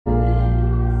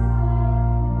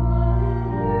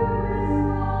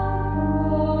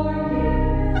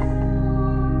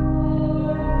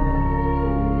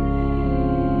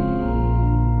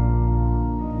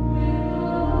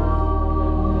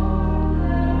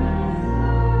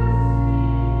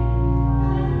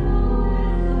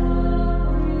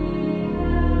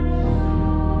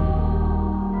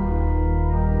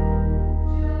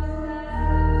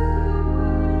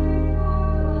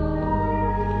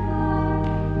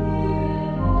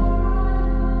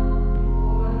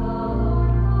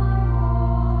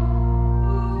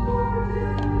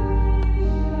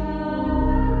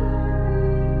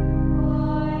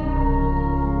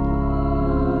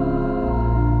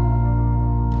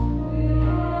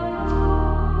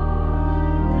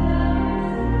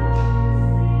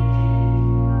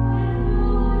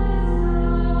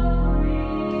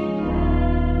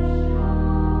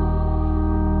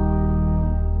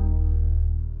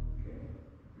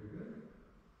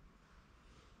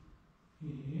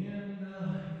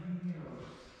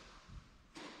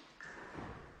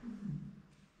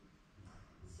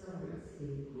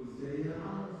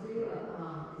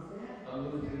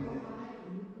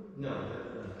No,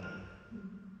 that's not time.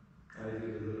 I do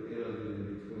a little interlude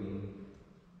in between.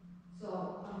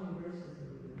 So, how many verses are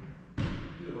we doing?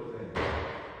 Do the whole thing.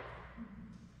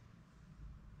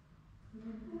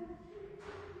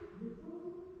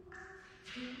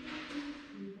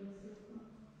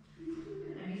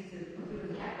 I'm used to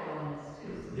doing echo on this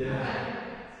too. So Yeah.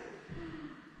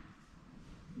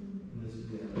 This is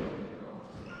the end of it.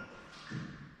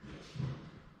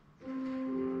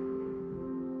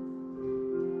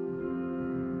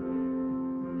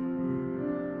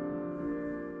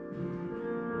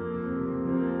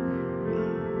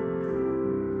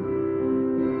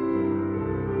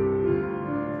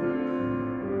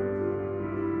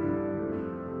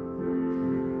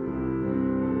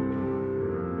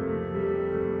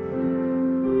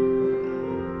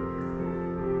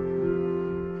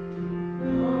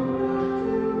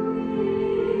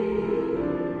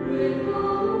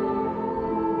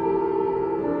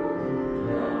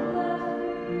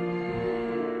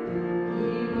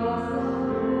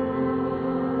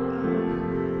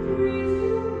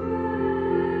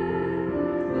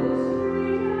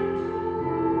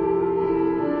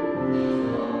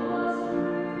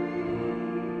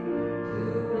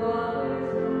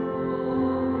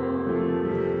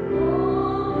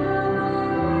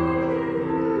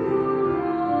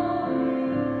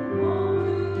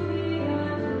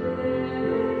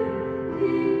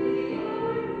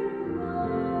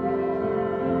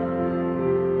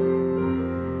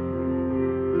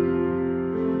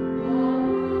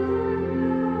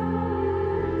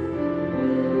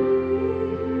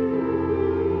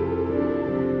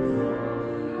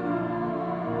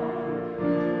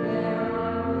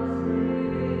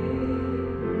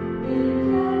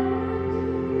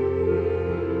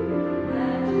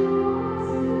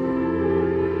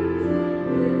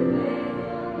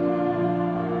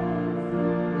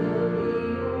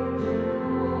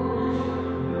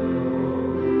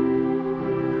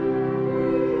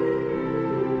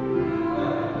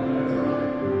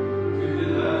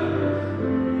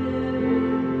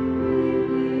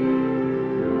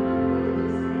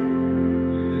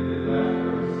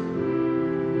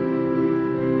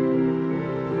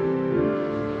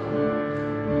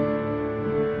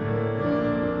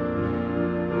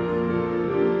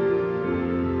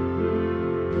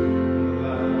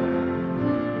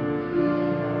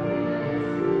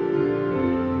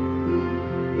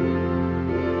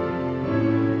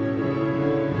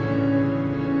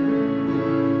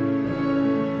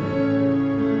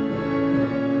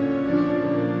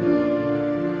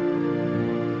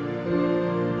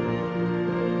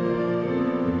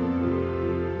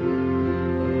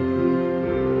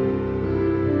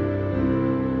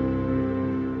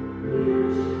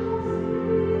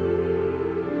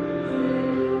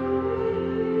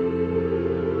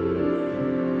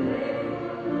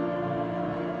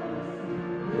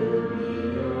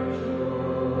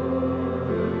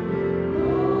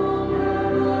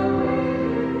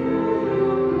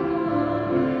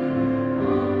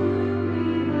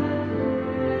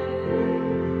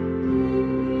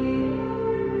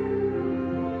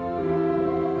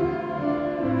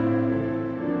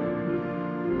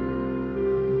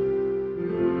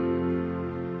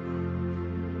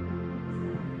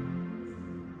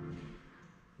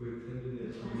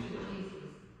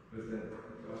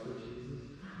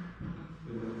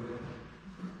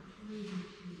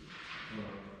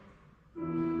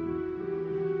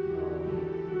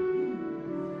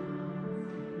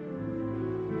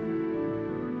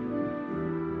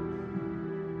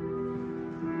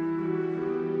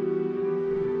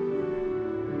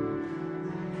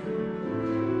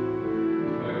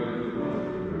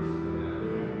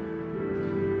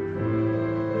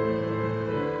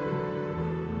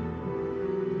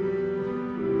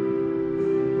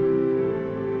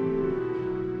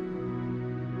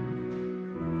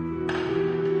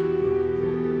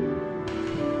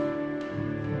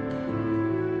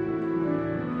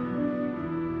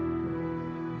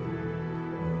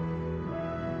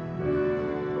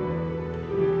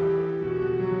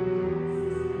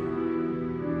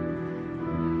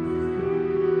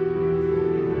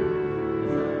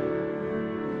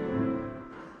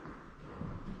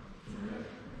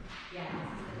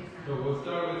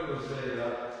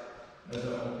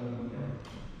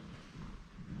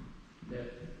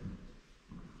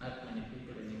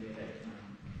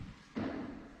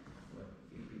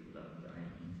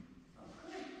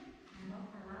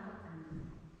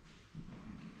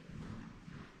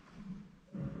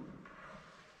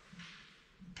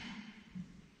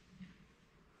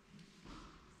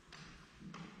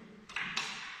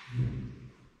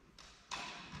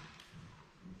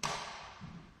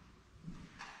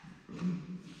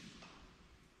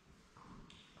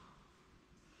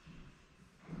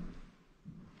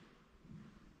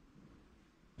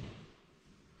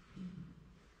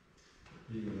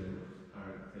 Even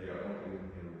they are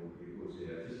opening him was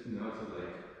just not to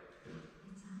like.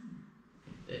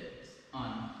 It's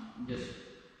on. Just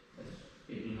as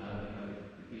people have to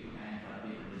give time for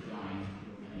people to join,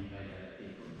 you can invite other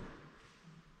people.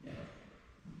 Yeah.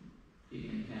 You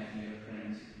can tag your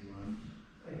friends if you want.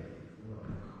 I love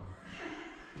the car.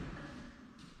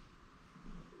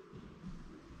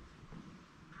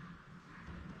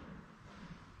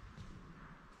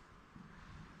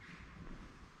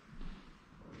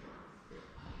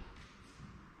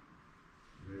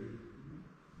 Ready?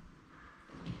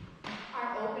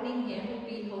 Our opening hymn will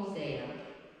be Hosea.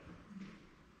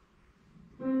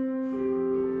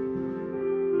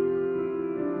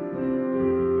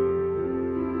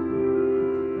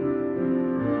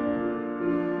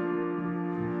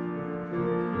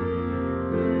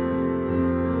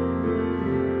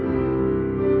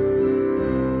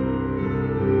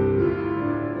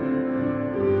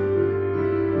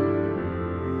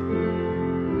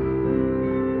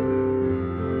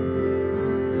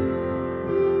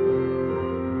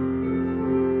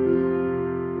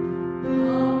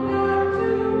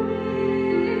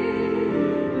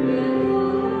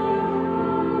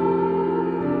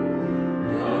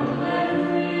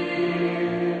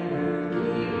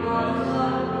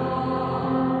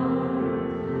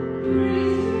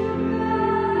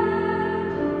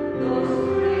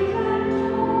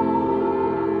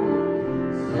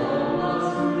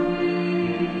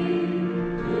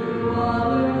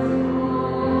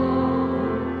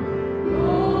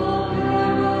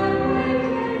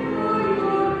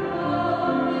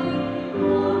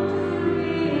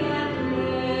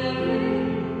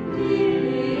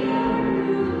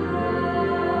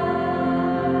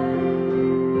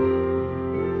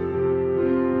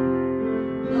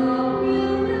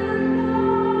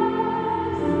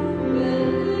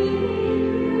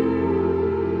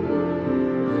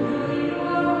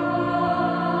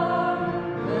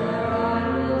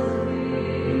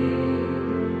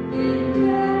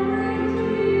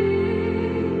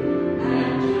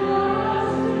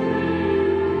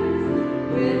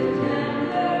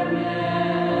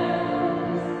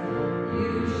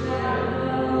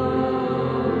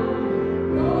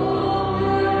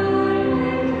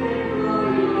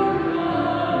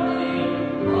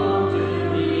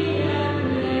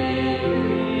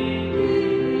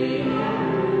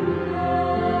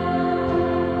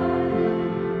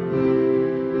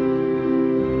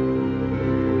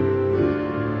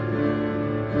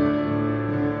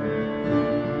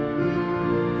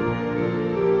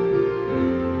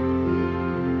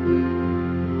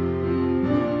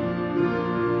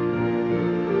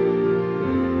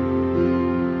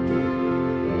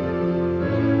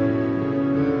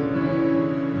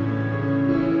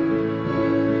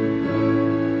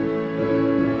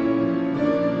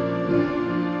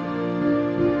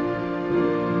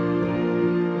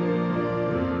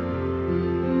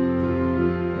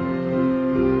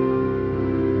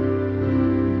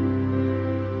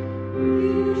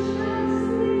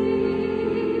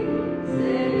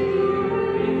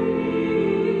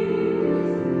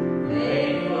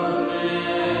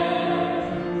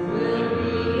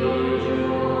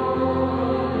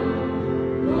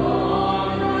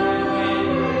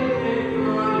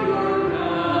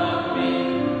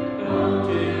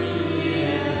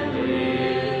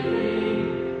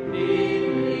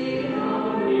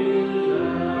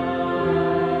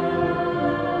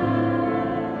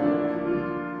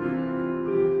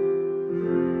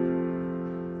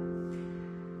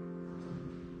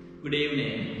 Good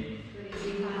evening.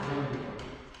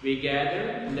 We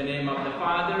gather in the name of the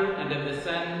Father, and of the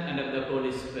Son, and of the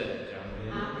Holy Spirit.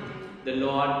 Amen. The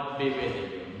Lord be with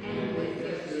you. And with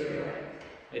your spirit.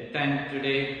 I thank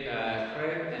today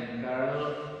Craig and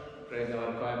Carol, Craig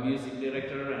our choir music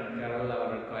director, and Carol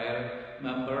our choir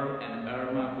member, and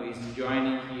Irma who is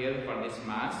joining here for this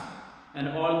Mass, and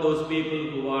all those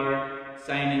people who are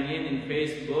signing in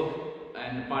Facebook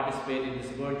and participate in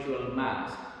this virtual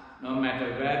Mass. No matter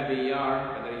where we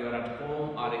are, whether you are at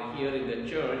home or here in the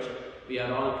church, we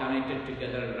are all connected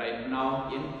together right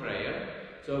now in prayer.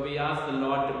 So we ask the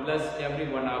Lord to bless every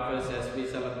one of us as we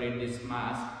celebrate this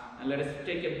Mass. And let us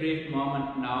take a brief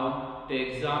moment now to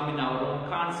examine our own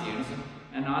conscience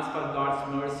and ask for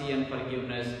God's mercy and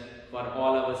forgiveness for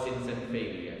all our sins and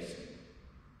failures.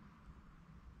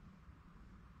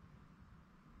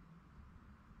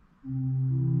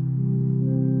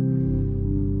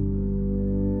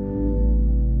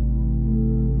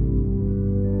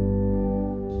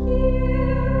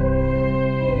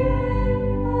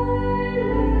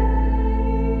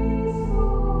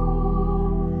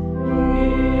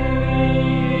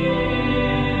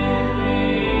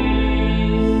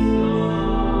 Oh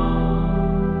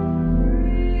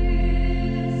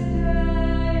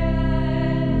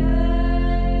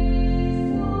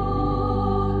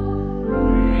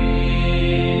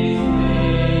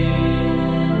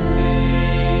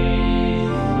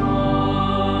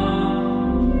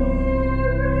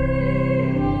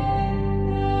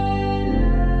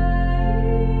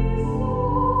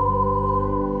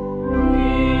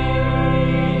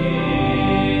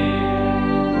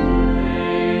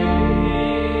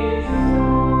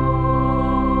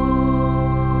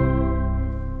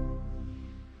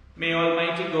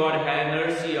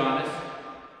on us,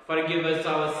 forgive us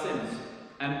our sins,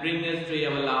 and bring us to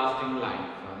everlasting life.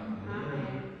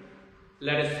 Amen.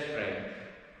 Let us pray.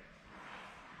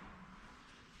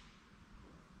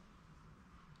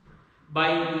 By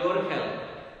your help,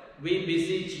 we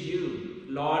beseech you,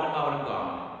 Lord our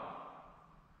God.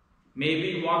 May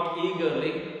we walk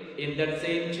eagerly in that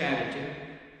same charity,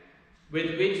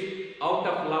 with which, out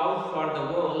of love for the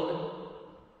world,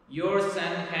 your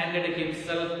Son handed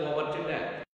himself over to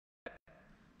death.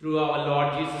 Through our Lord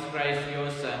Jesus Christ, your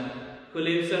Son, who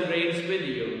lives and reigns with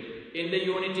you in the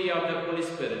unity of the Holy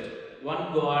Spirit,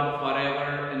 one God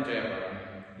forever and ever.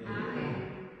 Amen.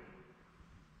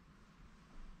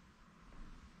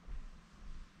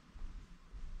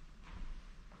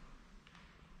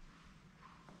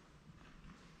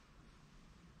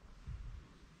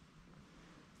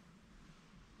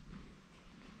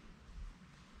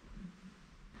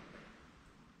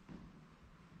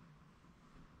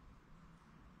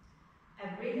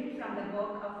 A reading from the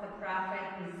book of the prophet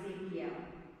Ezekiel.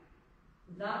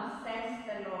 Thus says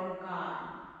the Lord God,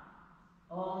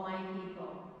 O my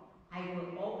people, I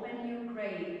will open your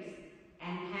graves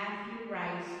and have you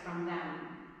rise from them,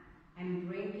 and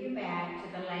bring you back to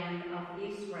the land of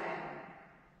Israel.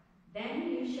 Then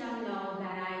you shall know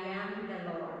that I am the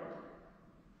Lord,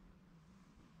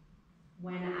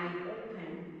 when I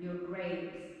open your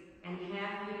graves and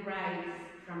have you rise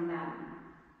from them.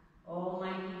 O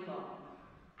my people,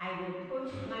 I will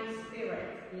put my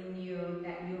spirit in you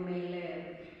that you may live,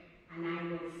 and I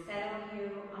will settle you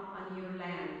upon your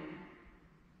land.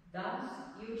 Thus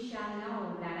you shall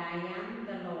know that I am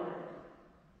the Lord.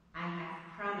 I have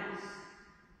promised,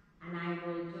 and I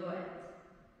will do it,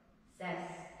 says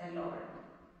the Lord.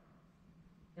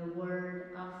 The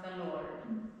word of the Lord.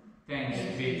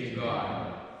 Thanks be to God.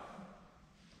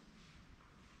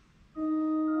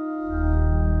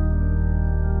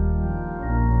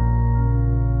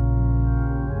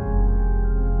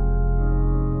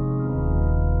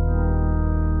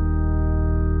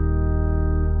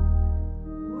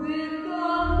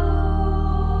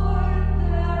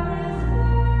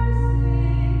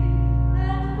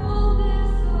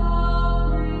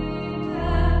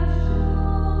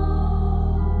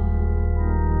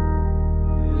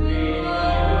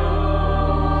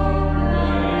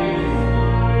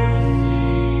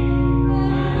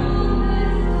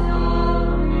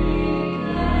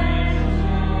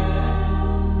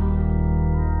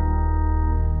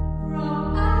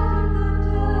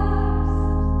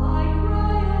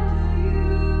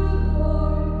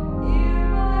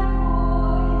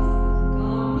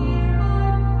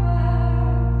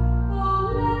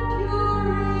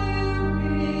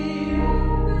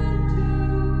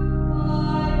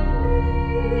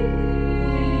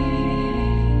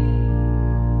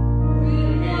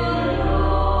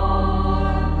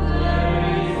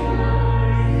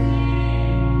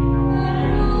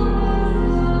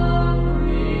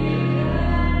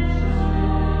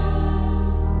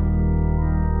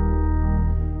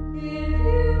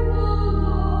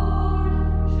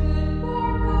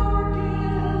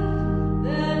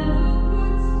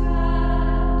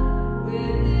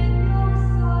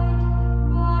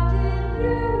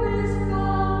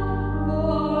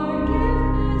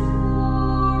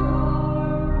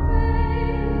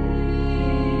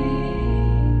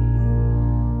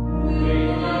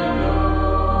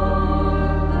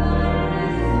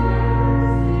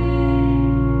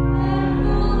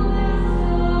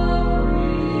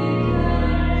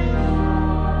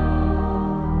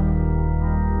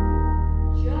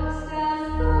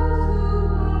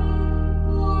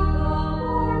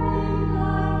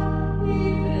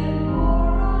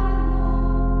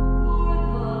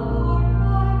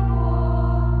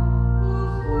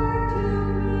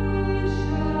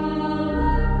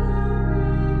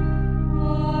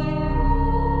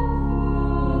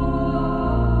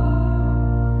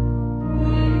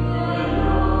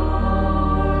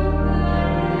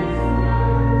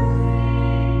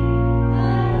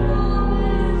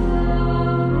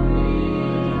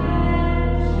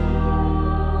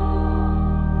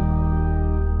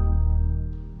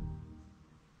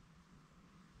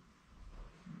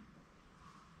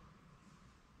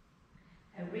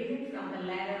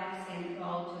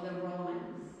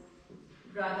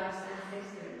 Brothers and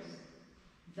sisters,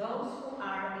 those who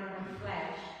are in the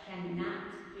flesh cannot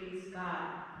please God,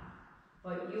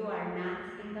 but you are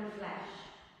not in the flesh.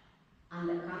 On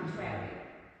the contrary,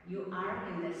 you are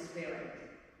in the Spirit,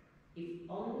 if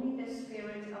only the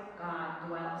Spirit of God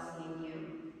dwells in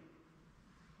you.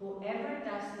 Whoever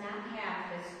does not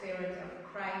have the Spirit of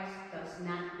Christ does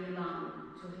not belong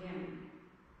to him.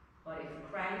 But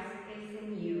if Christ is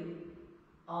in you,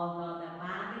 although the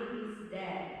body is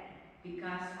dead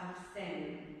because of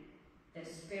sin, the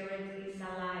spirit is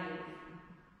alive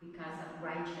because of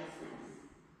righteousness.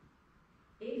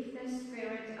 If the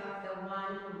spirit of the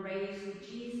one who raised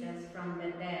Jesus from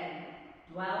the dead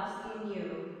dwells in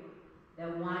you, the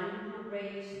one who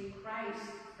raised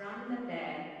Christ from the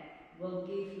dead will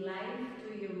give life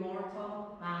to your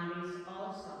mortal bodies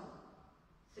also,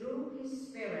 through his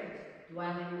Spirit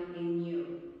dwelling in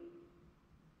you.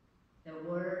 The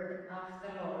word of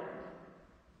the Lord.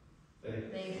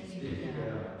 Thanks be to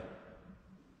God.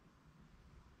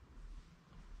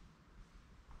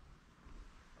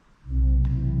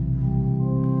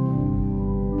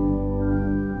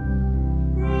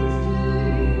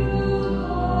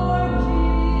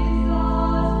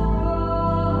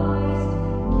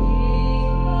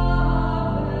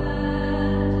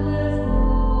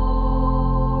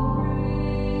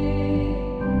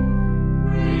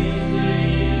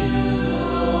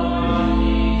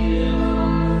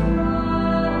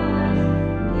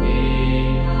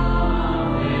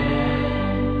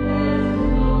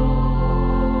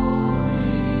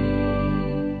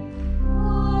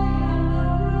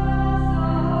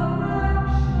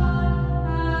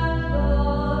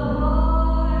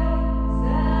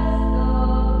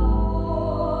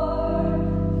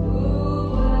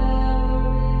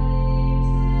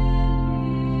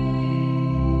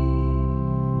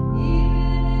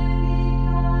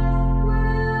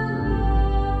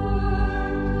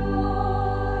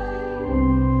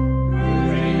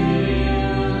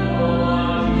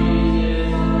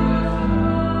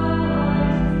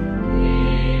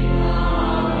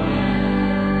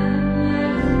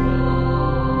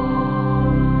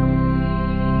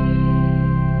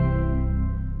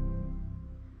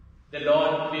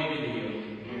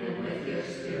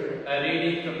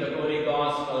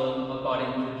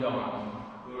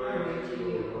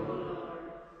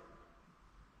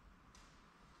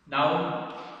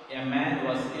 Now a man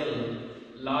was ill,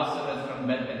 Lazarus from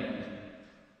Bethany,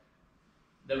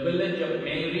 the village of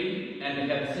Mary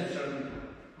and her sister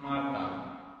Martha.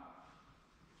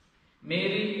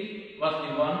 Mary was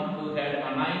the one who had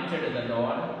anointed the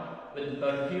Lord with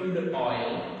perfumed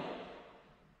oil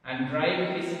and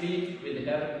dried his feet with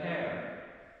her hair.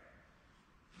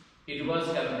 It was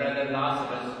her brother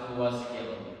Lazarus who was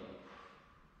ill.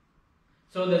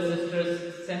 So the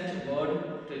sisters sent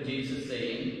word to Jesus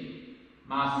saying,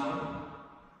 "Master,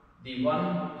 the one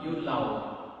you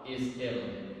love is ill."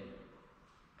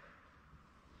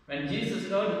 When Jesus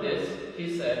heard this, he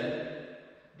said,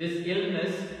 "This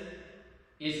illness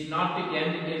is not to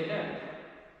end in death,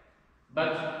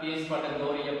 but is for the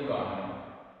glory of God,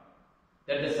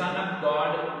 that the Son of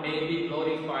God may be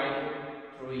glorified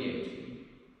through it."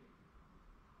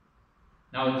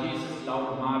 Now Jesus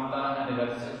loved Martha and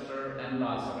her sister and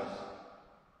Lazarus.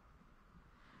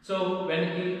 So when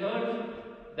he heard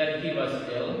that he was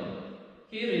ill,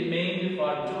 he remained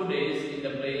for 2 days in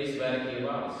the place where he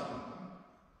was.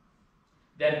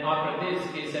 Then after this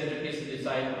he said to his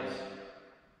disciples,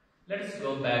 "Let's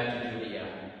go back to Judea."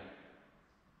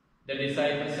 The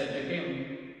disciples said to him,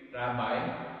 "Rabbi,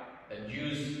 the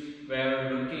Jews were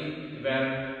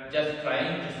just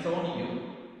trying to stone you,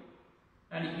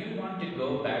 and you want to go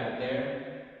back there?"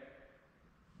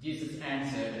 Jesus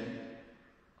answered,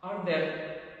 "Are there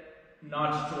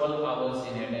not 12 hours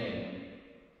in a day?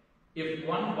 If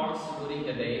one walks during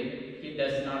the day, he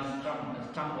does not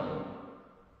stumble,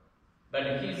 but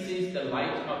he sees the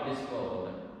light of this world,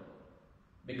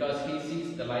 because he sees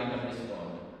the light of this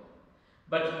world.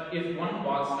 But if one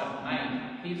walks at night,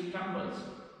 he stumbles,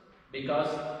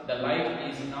 because the light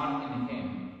is not in him."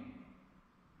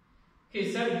 He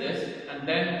said this and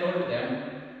then told them,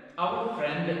 "Our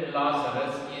friend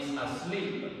Lazarus is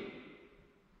asleep,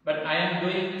 but I am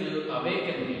going to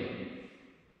awaken him."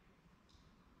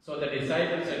 So the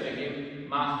disciples said to him,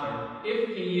 "Master, if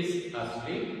he is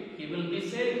asleep, he will be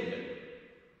saved."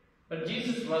 But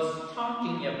Jesus was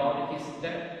talking about his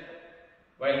death,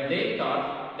 while they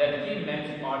thought that he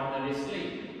meant ordinary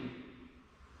sleep.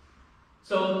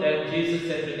 So then Jesus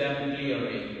said to them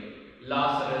clearly,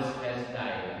 "Lazarus has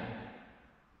died.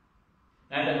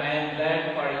 And I am glad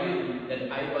for you that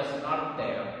I was not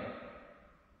there,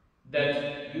 that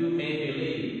you may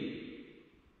believe.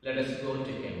 Let us go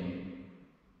to him."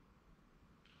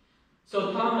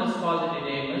 So Thomas, called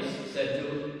Didymus, said to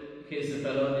his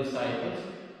fellow disciples,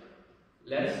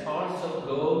 "Let us also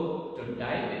go to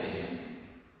die with him."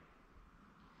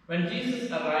 When Jesus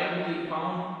arrived, he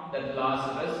found that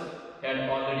Lazarus had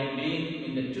already been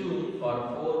in the tomb for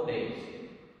 4 days.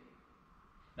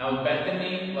 Now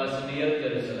Bethany was near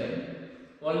Jerusalem,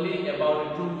 only about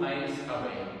 2 miles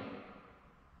away.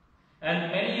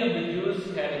 And many of the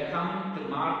Jews had come to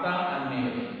Martha and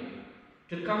Mary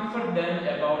to comfort them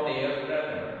about their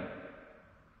brother.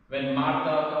 When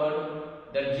Martha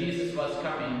heard that Jesus was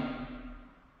coming,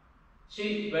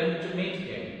 she went to meet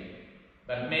him,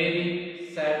 but Mary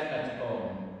sat at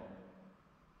home.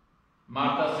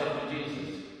 Martha said to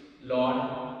Jesus, "Lord,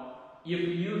 if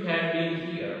you had been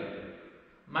here,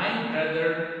 my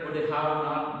brother would have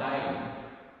not died.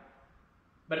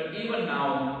 But even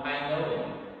now I know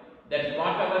that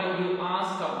whatever you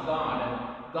ask of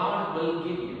God, God will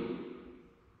give you."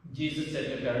 Jesus said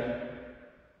to her,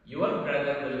 "Your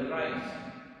brother will rise."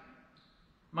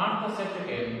 Martha said to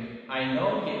him, "I know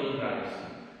he will rise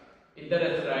in the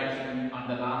resurrection on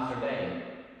the last day."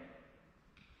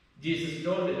 Jesus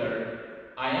told her,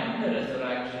 "I am the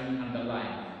resurrection and the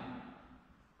life.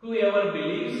 Whoever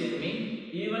believes in me,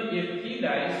 even if he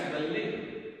dies, will live.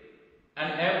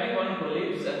 And everyone who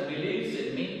lives and believes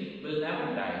in me will never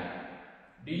die.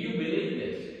 Do you believe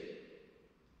this?"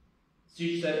 She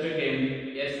said to him,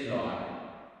 "Yes, Lord.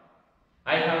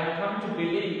 I have come to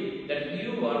believe that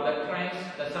you are the Christ,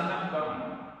 the Son of God,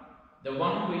 the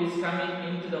one who is coming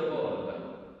into the world."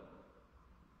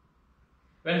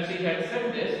 When she had said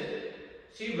this,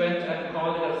 she went and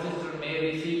called her sister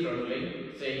Mary secretly,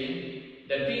 saying,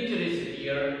 "The teacher is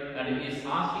here and he is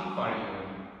asking for you."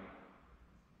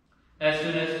 As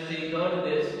soon as she heard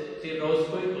this, she rose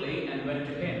quickly and went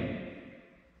to him.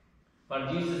 For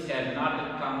Jesus had not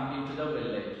come into the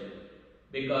village,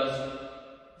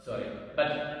 but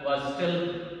was still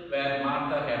where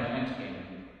Martha had met him.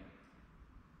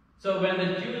 So when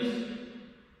the Jews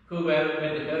who were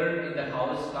with her in the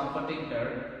house comforting her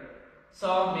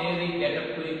saw Mary get up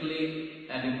quickly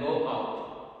and go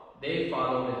out, they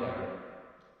followed her,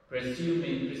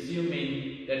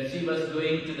 presuming that she was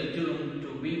going to the tomb to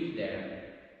weep there.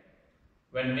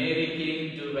 When Mary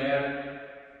came to where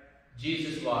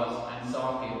Jesus was and saw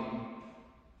him,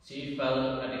 she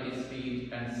fell at his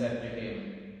feet and said to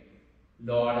him,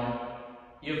 "Lord,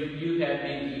 if you had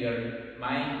been here,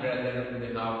 my brother would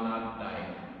have not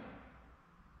died."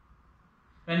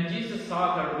 When Jesus saw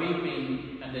her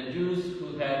weeping and the Jews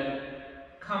who had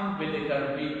come with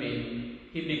her weeping,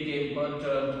 he became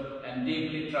perturbed and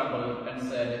deeply troubled and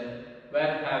said,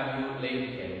 "Where have you laid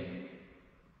him?"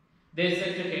 They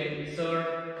said to him,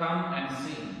 "Sir, come and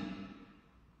see."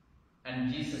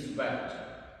 And Jesus wept.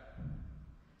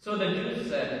 So the Jews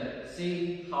said,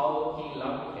 "See how he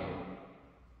loved him."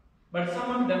 But some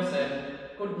of them said,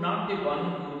 "Could not the one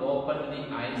who opened the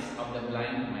eyes of the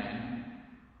blind man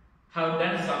have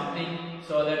done something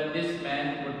so that this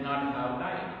man would not have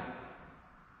died?"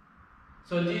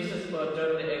 So Jesus,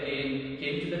 perturbed again,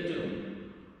 came to the tomb.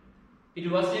 It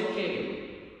was a cave,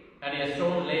 and a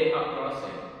stone lay across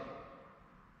it.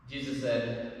 Jesus said,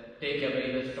 "Take away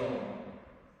the stone."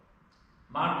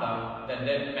 Martha, the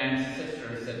dead man's sister,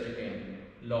 said to him,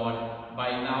 "Lord, by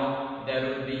now there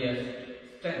will be a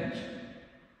stench.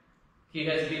 He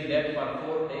has been dead for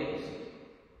 4 days."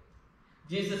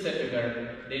 Jesus said to her,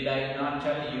 "Did I not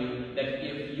tell you that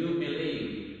if you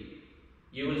believe,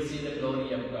 you will see the glory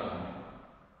of God?"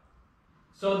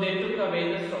 So they took away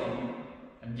the stone,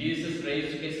 and Jesus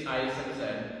raised his eyes and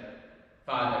said,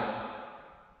 "Father,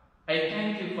 I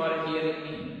thank you for hearing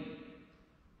me.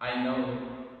 I know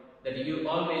that you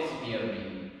always hear me,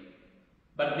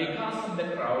 but because of the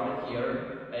crowd here,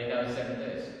 I have said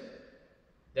this,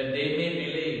 that they may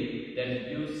believe that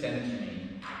you sent me."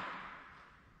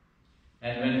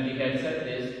 And when he had said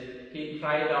this, he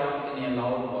cried out in a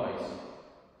loud voice,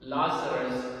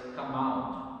 "Lazarus, come out."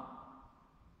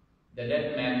 The dead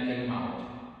man came out,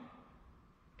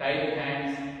 tied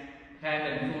hand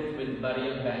and foot with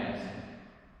burial bags,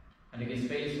 and his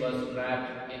face was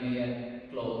wrapped in a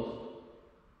cloth.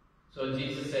 So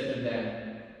Jesus said to them,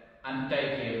 "Untie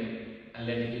him and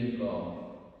let him go."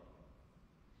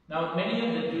 Now many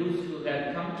of the Jews who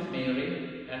had come to Mary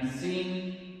and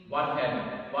seen what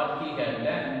he had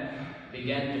done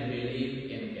began to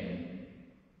believe in him.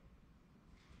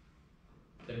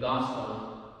 The Gospel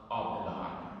of the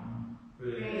Lord.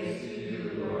 Praise to you,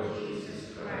 Lord Jesus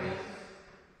Christ.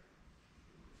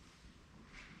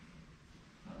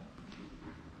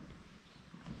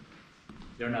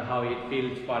 Don't know how it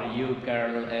feels for you,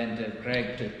 Carol and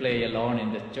Greg, to play alone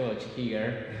in the church here.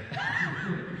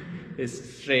 It's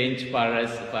strange for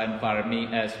us and for me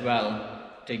as well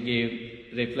to give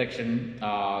reflection.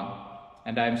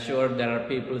 And I'm sure there are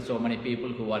people, so many people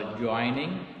who are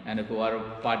joining and who are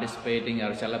participating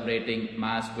or celebrating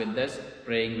Mass with us,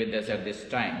 praying with us at this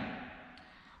time.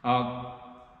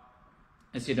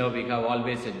 As you know, we have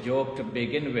always a joke to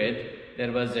begin with.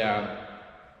 There was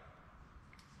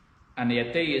an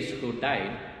atheist who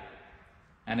died,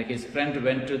 and his friend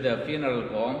went to the funeral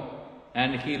home,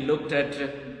 and he looked at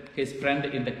his friend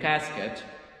in the casket.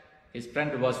 His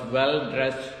friend was well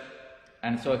dressed,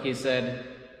 and so he said,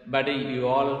 "Buddy, you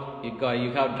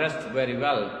have dressed very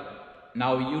well.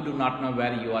 Now you do not know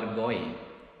where you are going.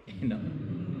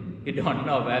 You don't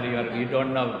know where you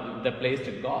don't know the place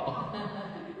to go."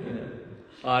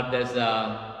 Or there's a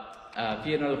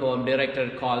funeral home director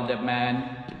called a man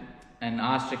and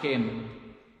asked him,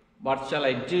 "What shall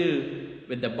I do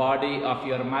with the body of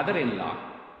your mother-in-law?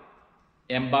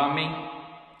 Embalming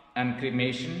and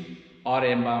cremation, or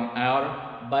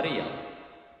burial?"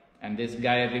 And this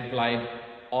guy replied,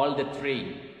 "All the three."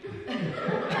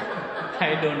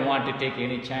 I don't want to take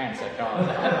any chance at all.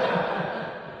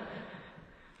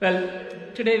 Well,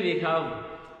 today we have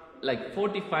like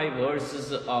 45 verses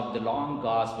of the long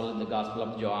gospel, the Gospel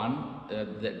of John,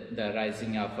 the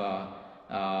rising of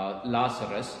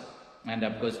Lazarus, and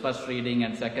of course first reading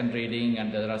and second reading and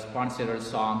the responsory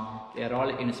song. They are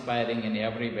all inspiring in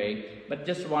every way. But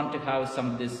just want to have some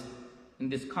in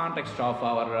this context of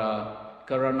our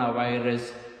coronavirus,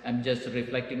 and just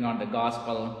reflecting on the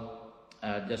gospel,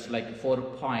 just like 4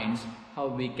 points, how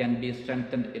we can be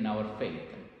strengthened in our faith.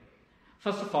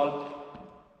 First of all,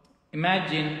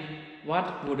 imagine what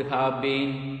would have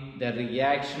been the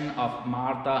reaction of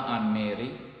Martha and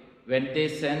Mary when they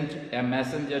sent a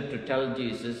messenger to tell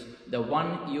Jesus, "The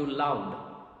one you loved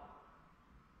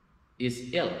is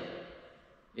ill,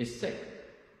 is sick."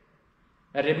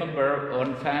 I remember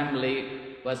one family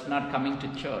was not coming to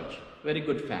church, very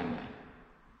good family.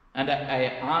 And I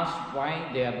asked why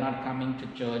they are not coming to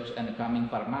church and coming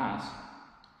for Mass.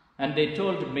 And they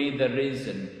told me the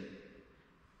reason.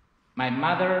 My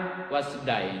mother was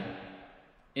dying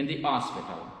in the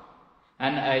hospital,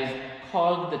 and I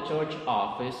called the church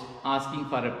office asking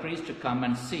for a priest to come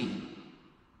and see,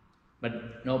 but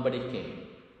nobody came.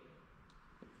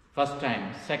 First time,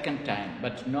 second time,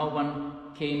 but no one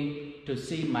came to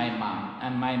see my mom,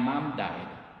 and my mom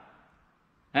died.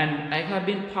 And I have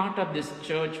been part of this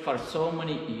church for so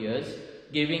many years,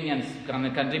 giving and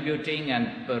contributing and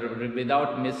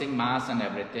without missing Mass and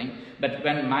everything. But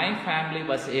when my family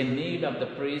was in need of the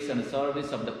priest and service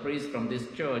of the priest from this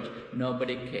church,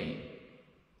 nobody came.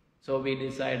 So we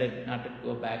decided not to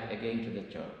go back again to the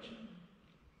church.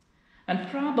 And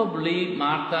probably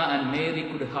Martha and Mary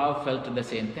could have felt the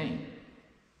same thing.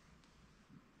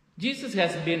 Jesus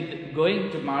has been going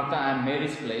to Martha and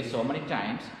Mary's place so many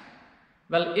times.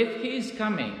 Well, if he is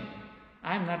coming,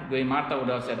 I'm not going. Martha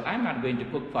would have said, "I'm not going to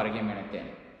cook for him anything.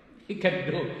 He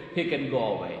can go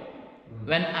away."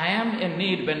 When I am in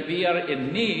need, when we are in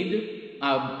need,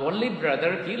 our only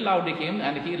brother, he loved him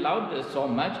and he loved us so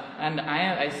much, and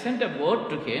I sent a word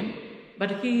to him, but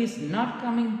he is not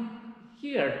coming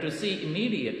here to see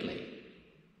immediately.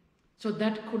 So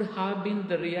that could have been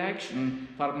the reaction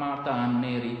for Martha and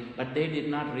Mary, but they did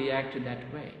not react that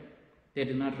way. They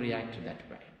did not react that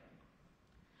way.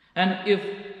 And if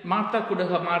Martha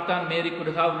and Mary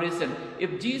could have reasoned,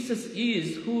 if Jesus is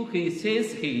who he says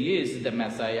he is, the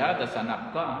Messiah, the Son of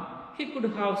God, he could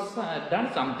have done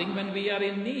something when we are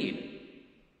in need.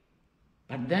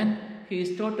 But then he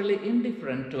is totally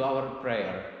indifferent to our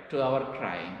prayer, to our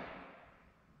crying.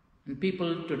 And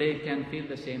people today can feel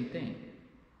the same thing.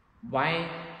 Why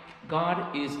God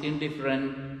is indifferent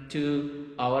to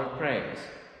our prayers?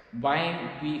 Why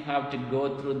we have to go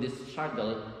through this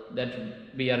struggle that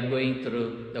we are going through,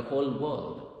 the whole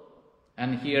world?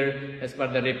 And here, as per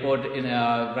the report,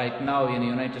 right now in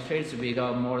the United States, we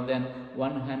have more than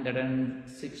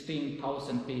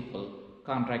 116,000 people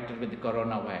contracted with the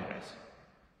coronavirus.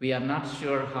 We are not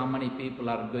sure how many people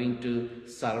are going to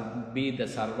be the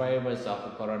survivors of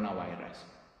the coronavirus.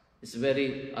 It's very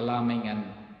alarming and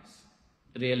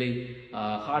really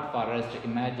hard for us to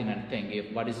imagine and think if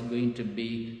what is going to be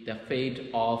the fate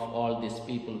of all these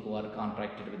people who are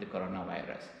contracted with the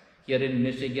coronavirus. Here in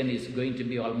Michigan is going to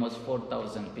be almost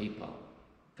 4,000 people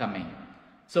coming.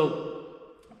 So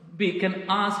we can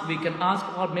ask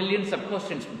all millions of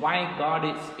questions why God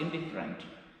is indifferent,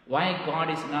 why God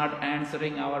is not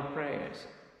answering our prayers.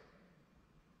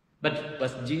 But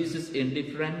was Jesus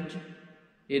indifferent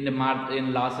in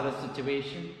Lazarus'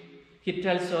 situation? He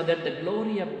tells so that the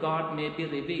glory of God may be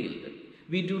revealed.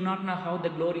 We do not know how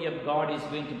the glory of God is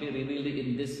going to be revealed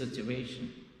in this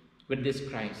situation, with this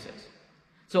crisis.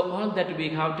 So all that we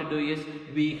have to do is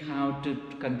we have to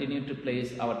continue to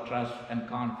place our trust and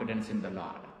confidence in the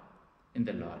Lord.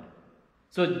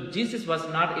 So Jesus was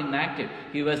not inactive.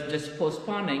 He was just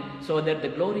postponing so that the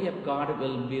glory of God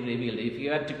will be revealed. If he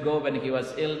had to go when he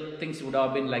was ill, things would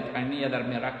have been like any other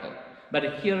miracle.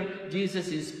 But here Jesus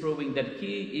is proving that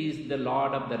he is the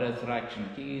Lord of the resurrection.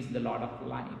 He is the Lord of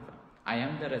life. I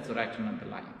am the resurrection and the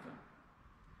life.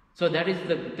 So that is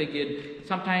the thing.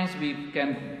 Sometimes we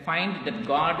can find that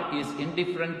God is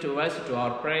indifferent to us, to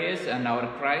our prayers and our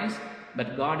cries,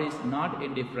 but God is not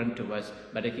indifferent to us,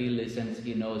 but he listens,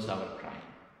 he knows our cry.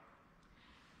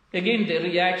 Again, the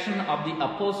reaction of the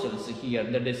apostles here,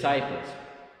 the disciples.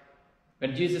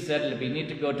 When Jesus said, we need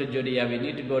to go to Judea, we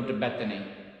need to go to Bethany,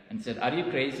 and said, are you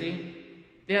crazy?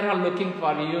 They are all looking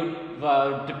for you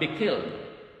to be killed.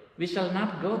 We shall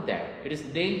not go there. It is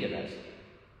dangerous.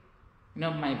 You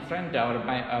know, my friend,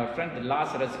 our friend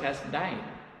Lazarus has died.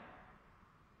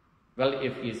 Well,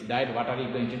 if he's died, what are you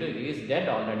going to do? He is dead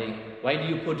already. Why do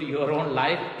you put your own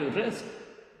life to risk?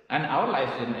 And our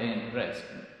lives in risk.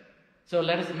 So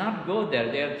let us not go there.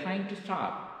 They are trying to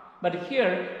stop. But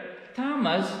here,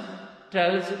 Thomas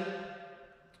tells,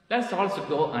 let's also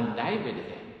go and die with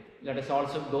him. Let us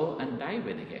also go and die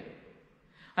with him.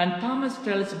 And Thomas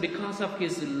tells, because of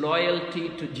his loyalty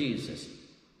to Jesus,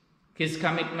 his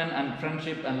commitment and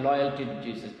friendship and loyalty to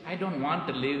Jesus, I don't want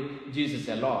to leave Jesus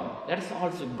alone. Let us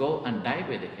also go and die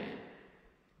with him.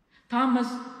 Thomas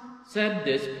said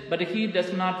this, but he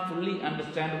does not fully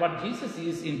understand what Jesus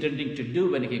is intending to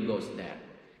do when he goes there.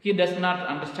 He does not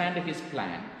understand his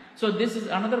plan. So this is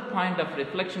another point of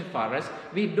reflection for us.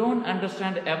 We don't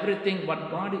understand everything what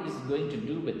God is going to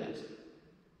do with us.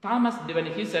 Thomas, when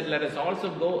he said, let us also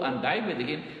go and die with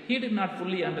him, he did not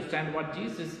fully understand what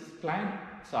Jesus' plans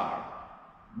are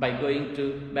by going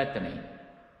to Bethany.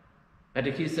 But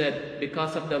he said,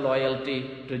 because of the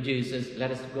loyalty to Jesus,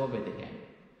 let us go with him.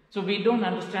 So we don't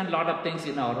understand a lot of things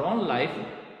in our own life.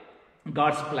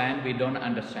 God's plan we don't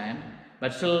understand.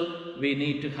 But still, we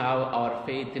need to have our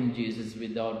faith in Jesus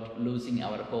without losing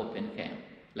our hope in him,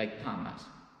 like Thomas.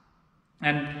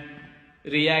 And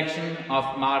reaction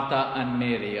of Martha and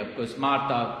Mary. Of course,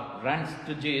 Martha runs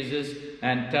to Jesus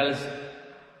and tells,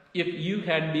 if you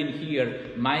had been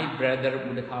here, my brother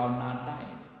would have not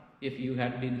died. If you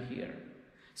had been here.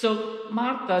 So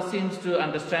Martha seems to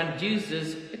understand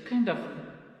Jesus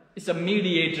is a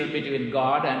mediator between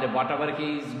God and whatever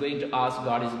he is going to ask,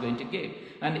 God is going to give.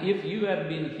 And if you had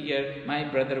been here, my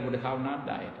brother would have not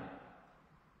died.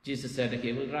 Jesus said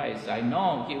he will rise. I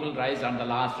know he will rise on the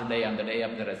last day, on the day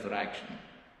of the resurrection.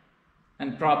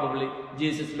 And probably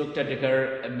Jesus looked at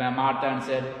her, Martha, and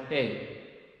said, hey,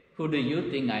 who do you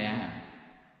think I am?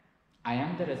 I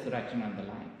am the resurrection and the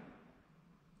life.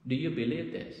 Do you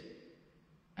believe this?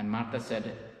 And Martha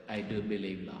said, I do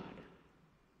believe, Lord.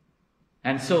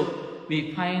 And so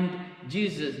we find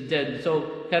Jesus dead.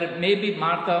 So maybe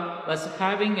Martha was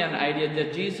having an idea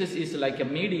that Jesus is like a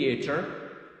mediator,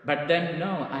 but then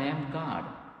no, I am God.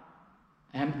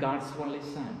 I am God's only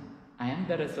Son. I am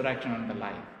the resurrection and the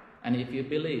life. And if you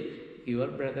believe, your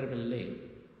brother will live.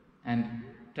 And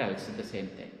tells the same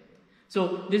thing.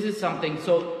 So this is something.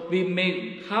 So we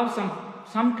may have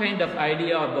some kind of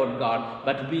idea about God,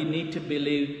 but we need to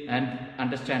believe and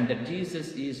understand that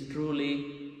Jesus is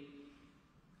truly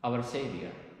our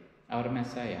Savior, our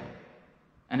Messiah.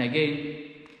 And again,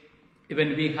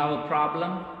 when we have a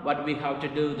problem, what we have to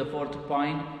do, the fourth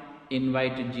point,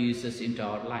 invite Jesus into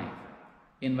our life.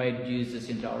 Invite Jesus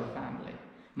into our family.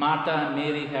 Martha and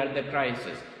Mary had the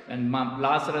crisis. When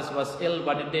Lazarus was ill,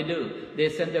 what did they do? They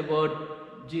sent a word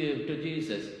to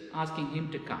Jesus, asking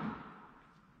him to come.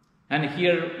 And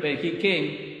here, when he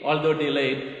came, although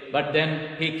delayed, but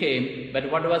then he came.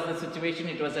 But what was the situation?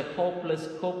 It was a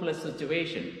hopeless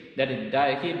situation. That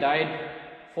he died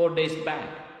 4 days back.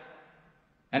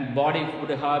 And body would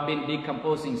have been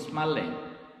decomposing, smelling.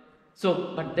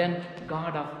 So, but then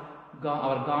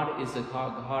our God is a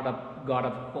God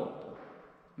of hope.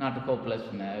 Not hopeless.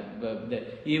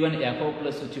 Even a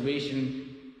hopeless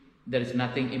situation, there is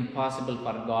nothing impossible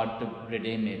for God to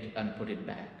redeem it and put it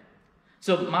back.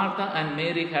 So Martha and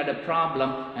Mary had a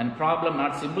problem, and problem,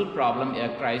 not simple problem,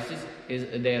 a crisis,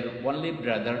 is their only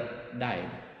brother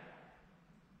died.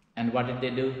 And what did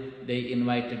they do? They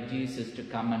invited Jesus to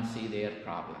come and see their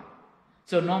problem.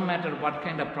 So no matter what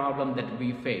kind of problem that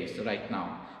we face right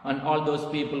now, and all those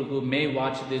people who may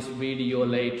watch this video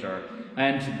later,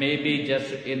 and maybe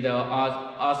just in the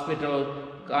hospital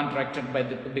contracted by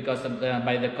the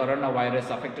coronavirus,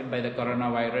 affected by the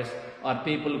coronavirus, or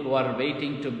people who are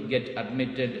waiting to get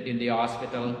admitted in the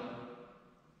hospital,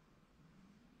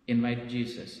 invite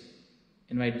Jesus.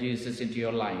 Invite Jesus into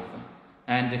your life,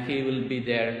 and he will be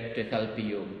there to help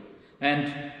you.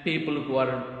 And people who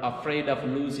are afraid of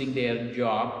losing their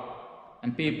job,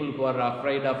 and people who are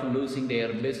afraid of losing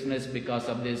their business because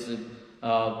of this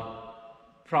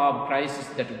crisis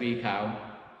that we have,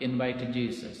 invite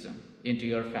Jesus. into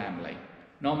your family.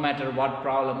 No matter what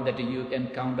problem that you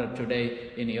encounter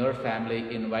today in your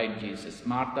family, invite Jesus.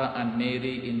 Martha and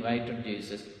Mary invited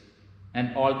Jesus.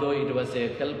 And although it was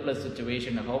a helpless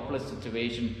situation, a hopeless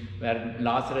situation where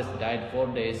Lazarus died 4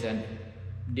 days and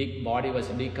body was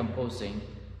decomposing,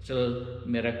 still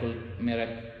miracle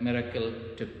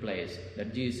took place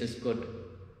that Jesus could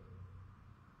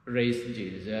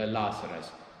raise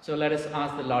Lazarus. So let us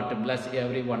ask the Lord to bless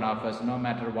every one of us, no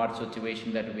matter what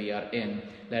situation that we are in.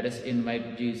 Let us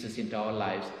invite Jesus into our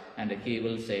lives and He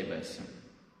will save us.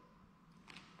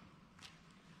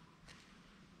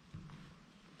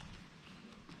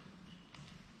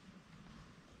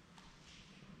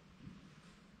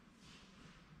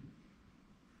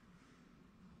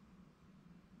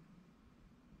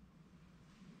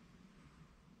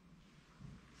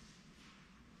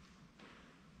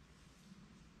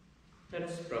 Let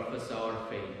us profess our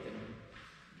faith.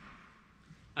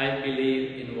 I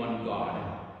believe in one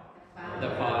God,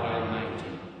 the Father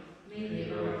Almighty,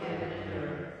 maker of heaven and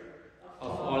earth,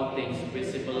 of all things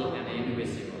visible and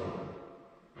invisible.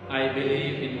 I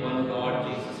believe in one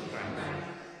Lord Jesus Christ,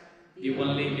 the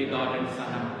only begotten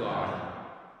Son of God,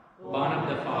 born of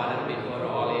the Father before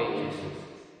all ages,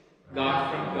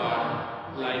 God from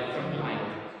God, light from light,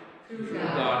 true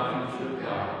God from true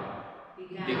God,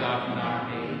 begotten not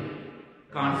made,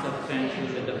 consubstantial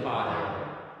with the Father.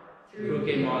 Through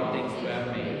Him all things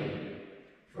were made.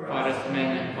 For us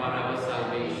men and for our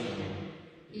salvation,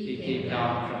 He came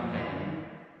down from heaven.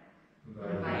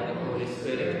 By the Holy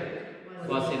Spirit,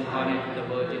 was incarnate of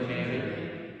the Virgin Mary,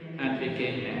 and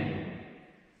became man.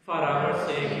 For our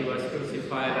sake He was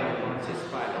crucified under Pontius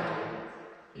Pilate.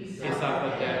 He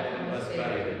suffered death and was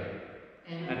buried,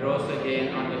 and rose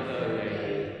again on the third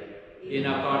day, in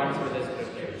accordance with the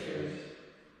Scriptures.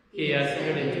 He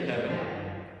ascended into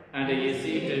heaven, and He is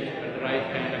seated at the right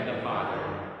hand of the Father.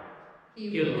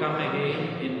 He will come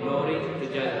again in glory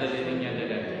to judge the living and the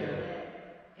dead,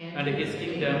 and His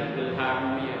kingdom will have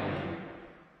no end.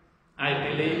 I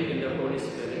believe in the Holy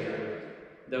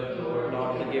Spirit, the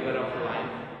Lord, the giver of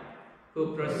life,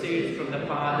 who proceeds from the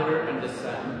Father and the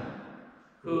Son,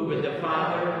 who with the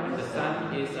Father and the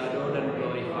Son is adored and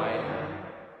glorified,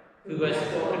 who has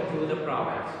spoken through the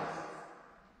prophets.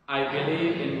 I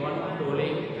believe in one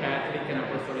holy, Catholic and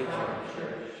Apostolic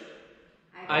Church.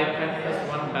 I confess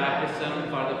one baptism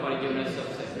for the forgiveness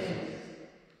of sins,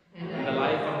 and the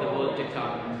life of the world to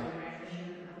come,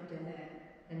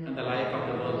 and the life of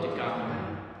the world to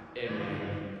come.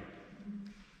 Amen.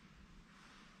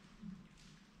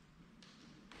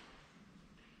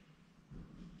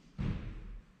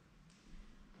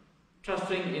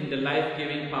 Trusting in the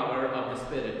life-giving power of the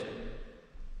Spirit,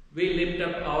 we lift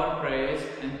up our prayers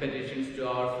and petitions to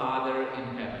our Father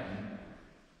in heaven.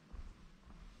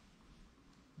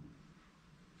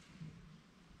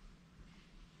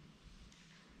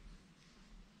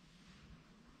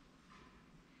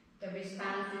 The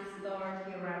response is, Lord,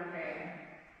 hear our prayer.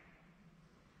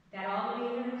 That all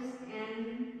leaders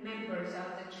and members of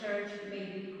the Church may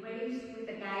be graced with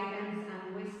the guidance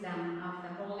and wisdom of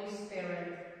the Holy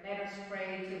Spirit, let us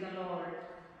pray to the Lord.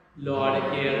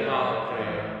 Lord, hear our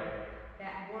prayer.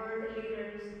 That word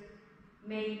leaders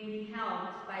may be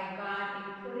helped by God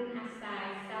in putting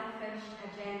aside selfish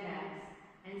agendas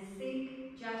and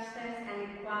seek justice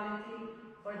and equality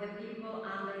for the people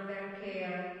under their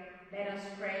care. Let us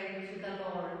pray to the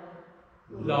Lord.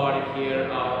 Lord, hear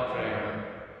our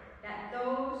prayer. That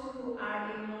those who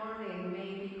are in mourning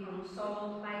may be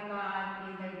consoled by God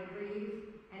in their grief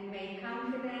and may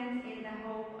confidence in the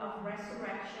hope of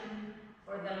resurrection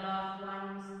for the loved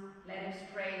ones. Let us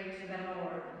pray to the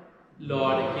Lord.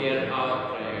 Lord, hear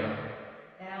our prayer.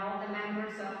 That all the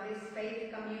members of this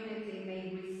faith community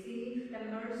may receive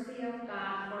the mercy of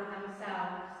God for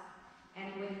themselves,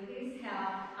 and with His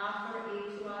help offer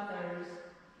it to others.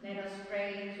 Let us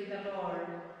pray to the Lord.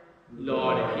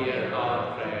 Lord, hear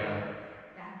our prayer.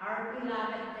 That our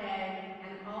beloved dead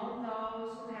and all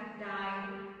those who have died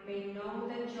may know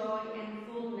the joy and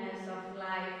fullness of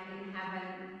life in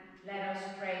heaven. Let us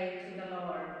pray to the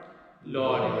Lord.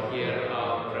 Lord, hear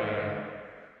our prayer.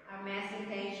 Our Mass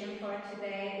intention for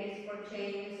today is for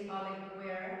James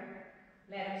Oliver.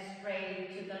 Let us pray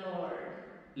to the Lord.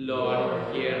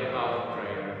 Lord, hear our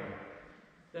prayer.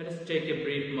 Let us take a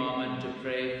brief moment to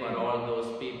pray for all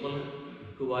those people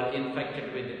who are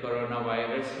infected with the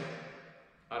coronavirus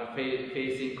or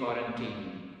facing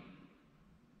quarantine.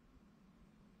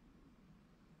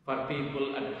 For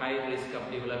people at high risk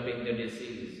of developing the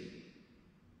disease.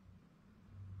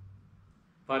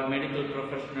 For medical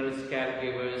professionals,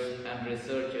 caregivers, and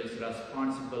researchers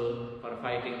responsible for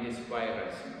fighting this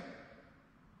virus.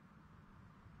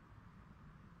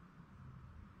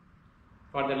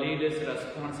 for the leaders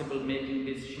responsible making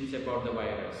decisions about the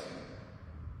virus,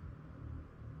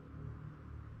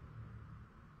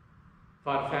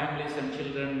 for families and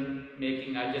children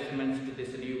making adjustments to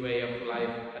this new way of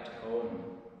life at home,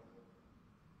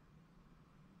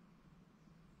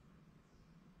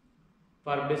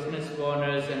 for business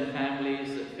owners and families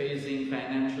facing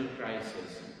financial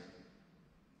crisis,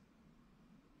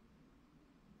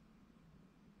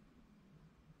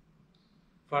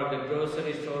 for the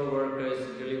grocery store workers,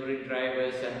 delivery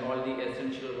drivers, and all the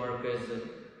essential workers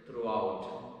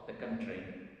throughout the country.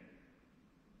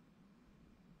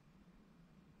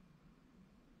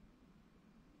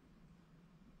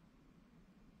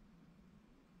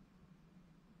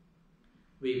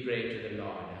 We pray to the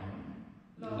Lord.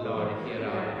 Lord, hear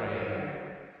our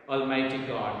prayer. Almighty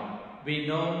God, we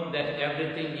know that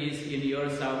everything is in your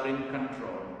sovereign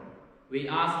control. We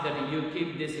ask that you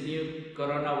keep this new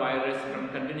coronavirus from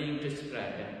continuing to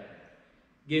spread.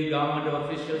 Give government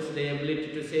officials the ability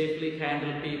to safely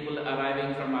handle people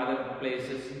arriving from other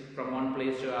places, from one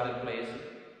place to other place,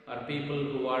 or people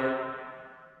who are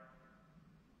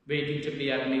waiting to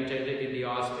be admitted in the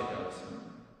hospitals.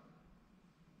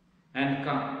 And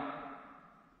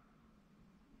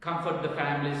comfort the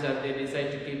families as they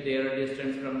decide to keep their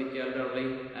distance from the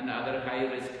elderly and other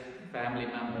high-risk family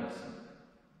members.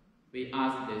 We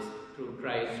ask this through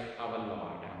Christ our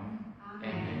Lord.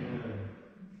 Amen.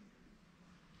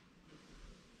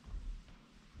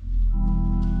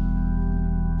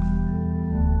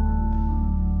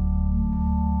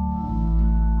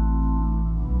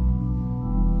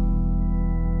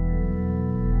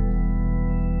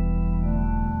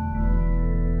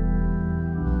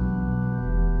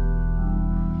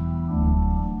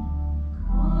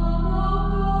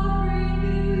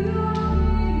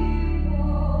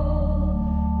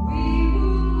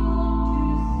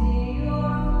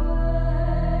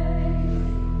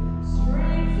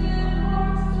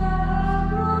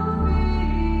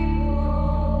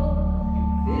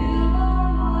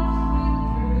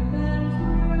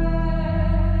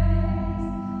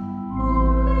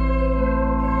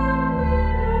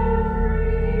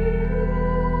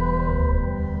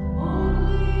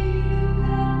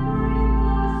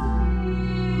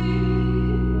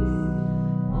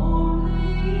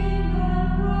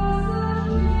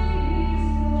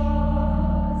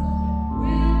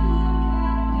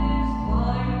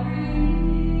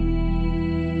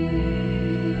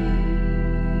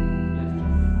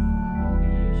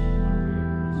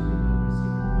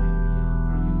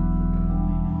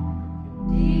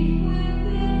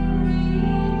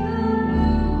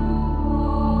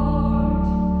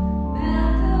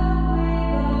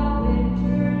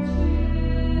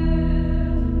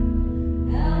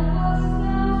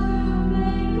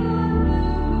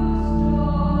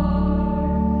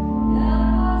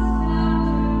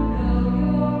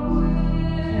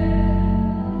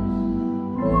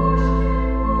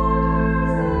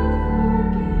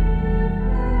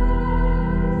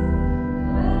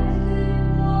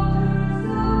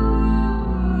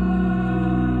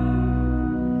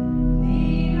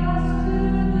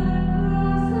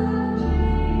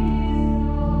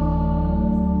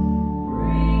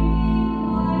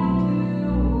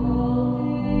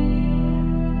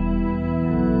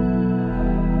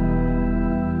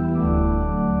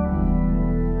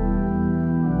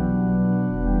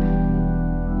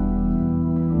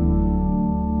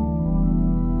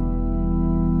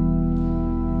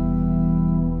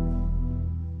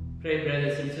 Pray,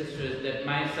 brothers and sisters, that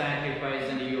my sacrifice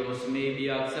and yours may be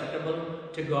acceptable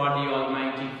to God the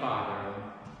Almighty Father.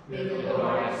 May the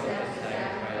Lord accept the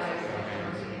sacrifice of our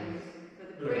hands,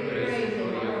 for the praise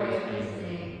and glory of his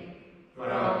name, for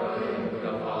our good and good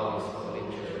of all his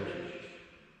holy church.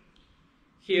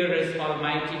 Hear us,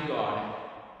 Almighty God,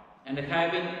 and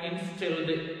having instilled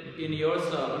in your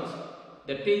servants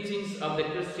the teachings of the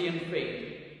Christian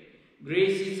faith,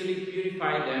 graciously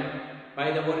purify them by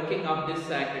the working of this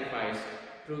sacrifice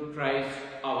through Christ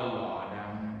our Lord.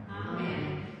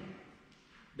 Amen.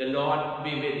 The Lord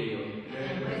be with you.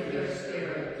 And with your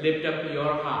spirit. Lift up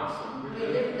your hearts. We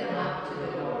lift them up to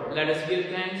the Lord. Let us give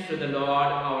thanks to the Lord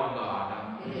our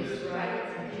God. It is right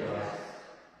and just.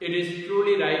 It is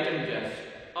truly right and just,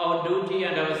 our duty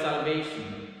and our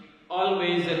salvation,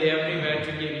 always and everywhere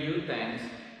to give you thanks,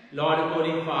 Lord,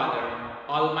 Holy Father,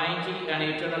 Almighty and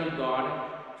eternal God,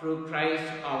 through Christ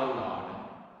our Lord.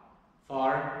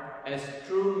 For as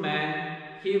true man,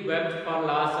 he wept for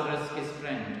Lazarus his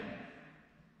friend,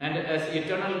 and as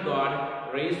eternal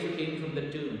God raised him from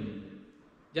the tomb,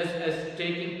 just as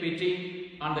taking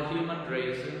pity on the human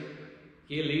race,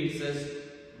 he leads us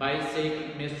by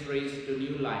sacred mysteries to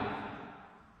new life.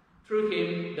 Through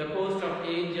him, the host of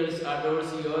angels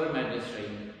adores your majesty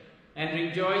and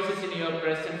rejoices in your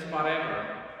presence forever.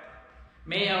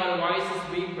 May our voices,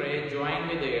 we pray, join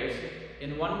with theirs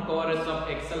in one chorus of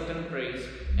exultant praise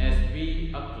as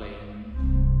we acclaim.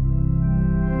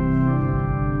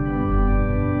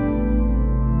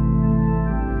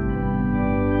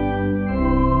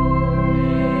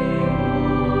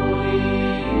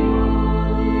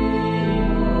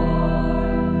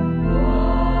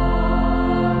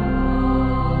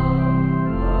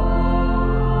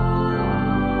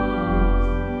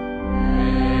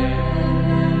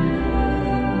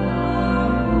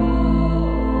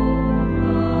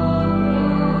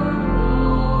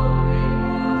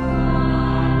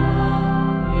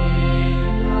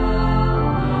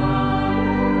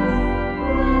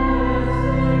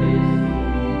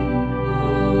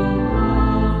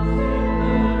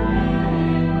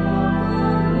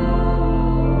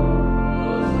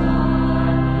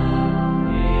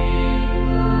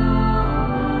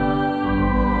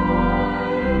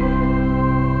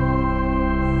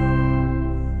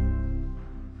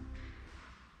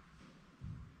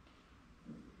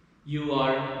 You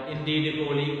are indeed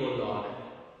holy, O Lord,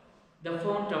 the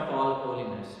fount of all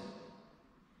holiness.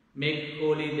 Make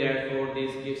holy, therefore,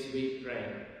 these gifts, we pray,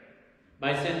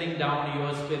 by sending down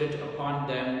your Spirit upon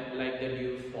them like the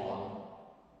dew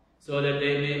fall, so that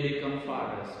they may become for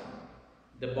us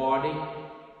the body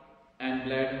and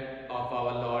blood of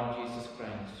our Lord Jesus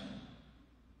Christ.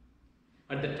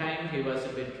 At the time he was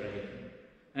betrayed,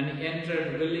 and he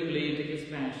entered willingly into his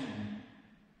passion,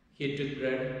 he took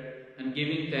bread, and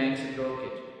giving thanks broke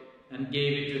it, and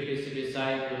gave it to his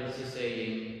disciples,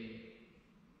 saying,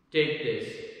 "Take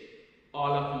this,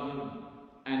 all of you,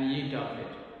 and eat of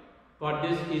it, for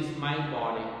this is my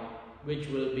body, which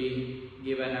will be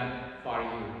given up for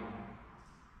you."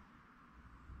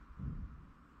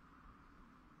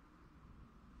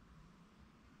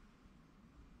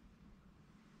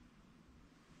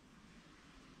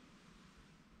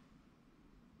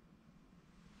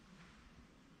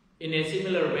 In a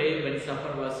similar way, when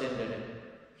supper was ended,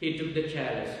 he took the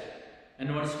chalice,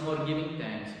 and once more giving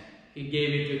thanks, he gave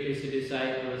it to his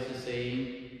disciples, saying,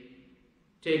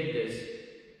 "Take this,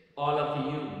 all of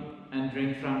you, and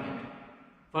drink from it,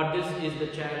 for this is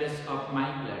the chalice of my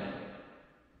blood,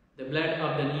 the blood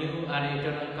of the new and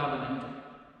eternal covenant,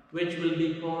 which will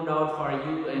be poured out for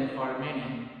you and for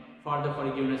many for the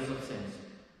forgiveness of sins.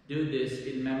 Do this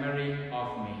in memory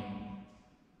of me."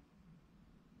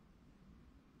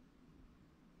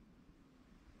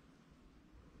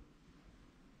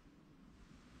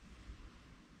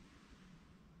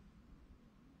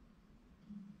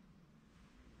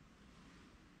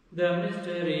 The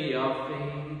mystery of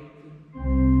faith.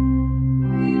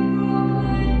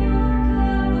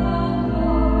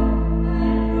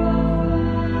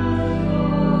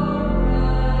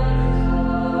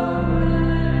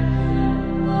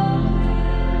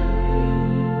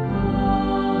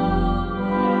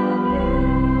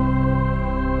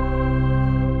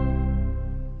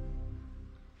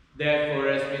 Therefore,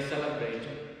 as we celebrate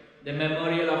the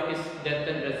memorial of his death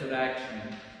and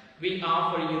resurrection, we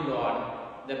offer you, Lord,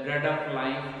 the bread of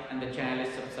life and the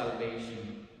chalice of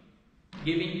salvation,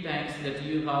 giving thanks that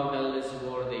you have held us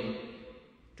worthy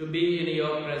to be in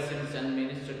your presence and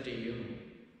minister to you.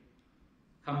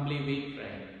 Humbly we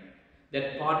pray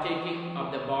that partaking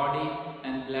of the body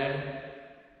and blood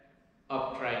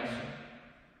of Christ,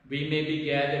 we may be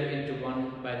gathered into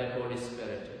one by the Holy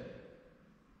Spirit.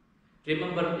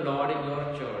 Remember, Lord, your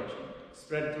church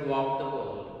spread throughout the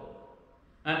world,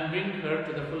 and bring her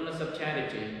to the fullness of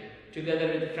charity, together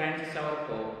with Francis our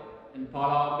Pope, and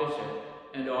Paul our Bishop,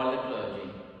 and all the clergy.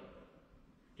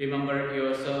 Remember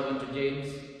your servant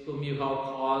James, whom you have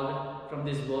called from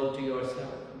this world to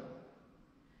yourself.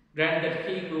 Grant that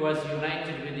he who was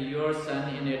united with your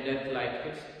Son in a death like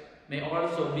his may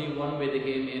also be one with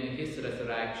him in his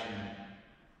resurrection.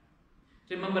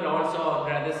 Remember also our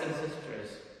brothers and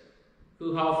sisters,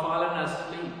 who have fallen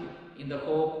asleep in the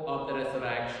hope of the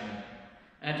resurrection,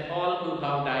 and all who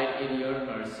have died in your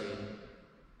mercy.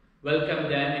 Welcome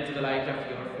them into the light of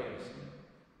your face.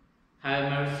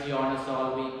 Have mercy on us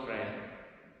all, we pray,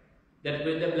 that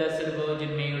with the Blessed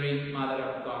Virgin Mary, Mother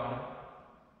of God,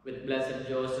 with blessed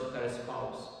Joseph, her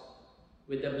spouse,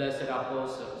 with the blessed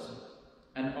apostles,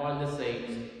 and all the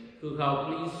saints who have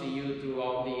pleased you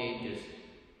throughout the ages,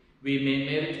 we may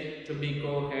merit to be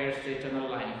co-heirs to eternal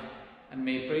life, and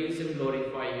may praise and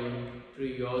glorify you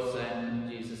through your Son,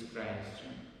 Jesus Christ.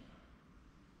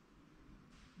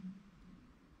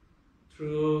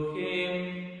 Through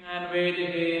him, and with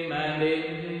him, and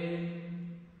in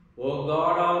him, O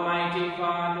God, Almighty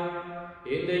Father,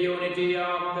 in the unity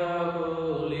of the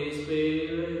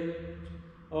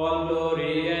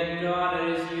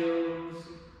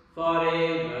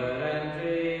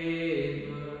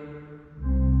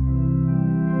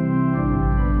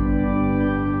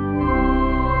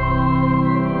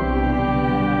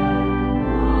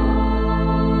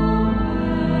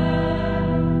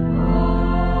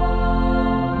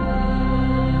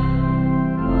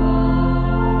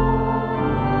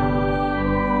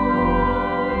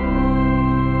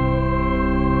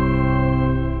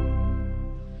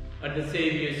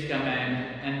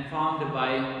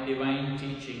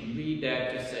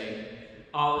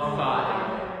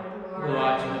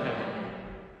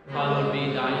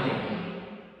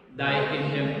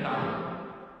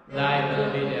thy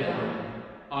will be done,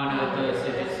 on earth as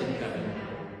it is in heaven.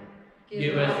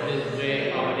 Give us this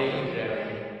day our daily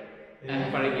bread,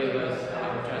 and forgive us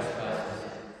our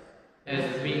trespasses,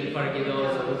 as we forgive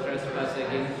those who trespass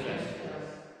against us.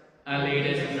 And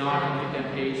lead us not into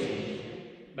temptation,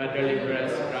 but deliver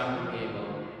us from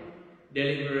evil.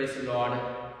 Deliver us, Lord,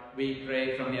 we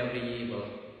pray, from every evil.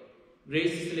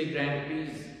 Graciously grant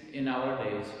peace in our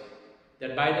days,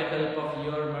 that by the help of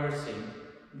your mercy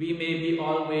we may be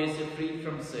always free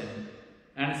from sin,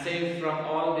 and saved from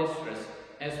all distress,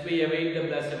 as we await the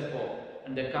blessed hope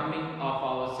and the coming of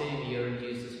our Saviour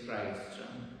Jesus Christ.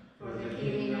 For the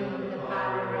kingdom, the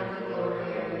power, and the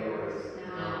glory are yours,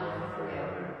 now and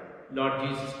forever. Lord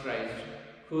Jesus Christ,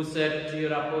 who said to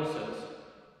your apostles,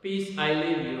 "Peace I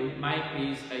leave you, my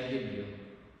peace I give you,"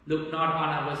 look not on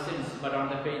our sins, but on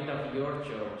the faith of your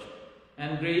church,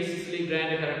 and graciously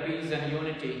grant her peace and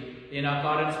unity in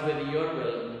accordance with your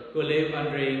will, who live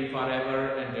and reign forever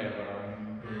and ever.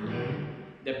 Amen.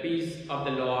 The peace of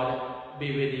the Lord be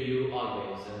with you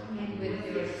always. And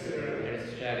with your spirit. Let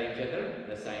us share each other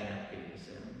the sign of peace.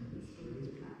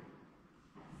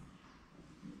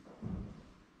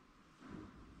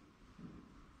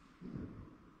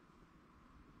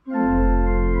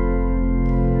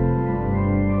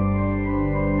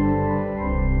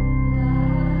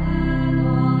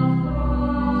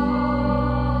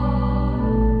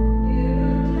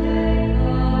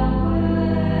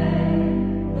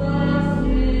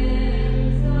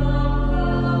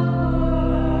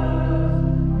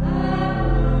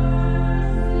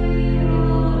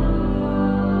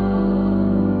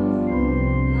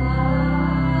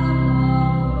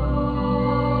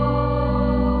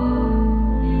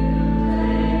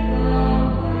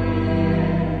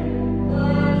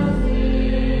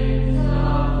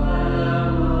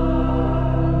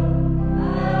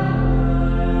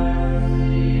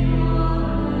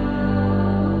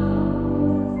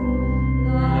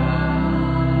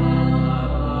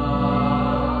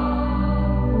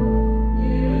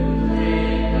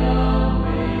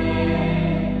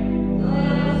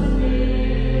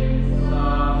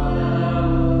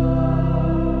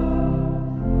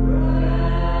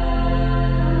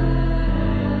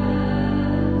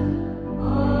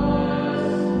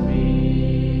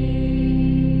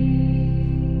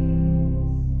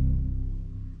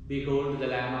 Behold the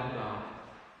Lamb of God.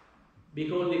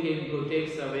 Behold the King who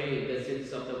takes away the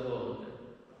sins of the world.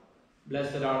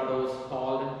 Blessed are those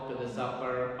called to the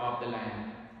supper of the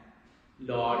Lamb.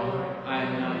 Lord, I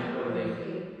am not worthy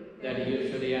that you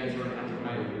should enter under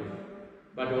my roof,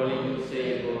 but only you say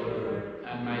a word,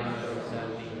 and my soul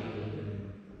shall be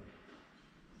healed.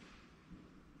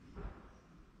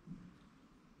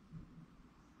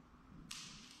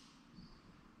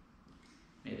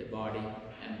 May the body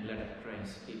and blood of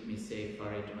Christ keep me safe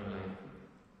for eternal life.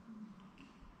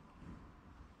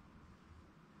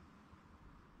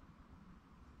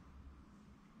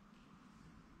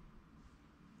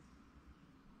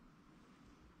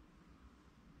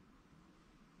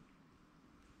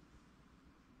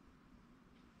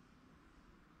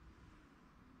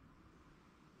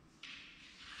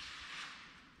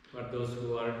 For those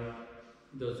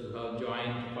who have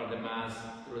joined for the Mass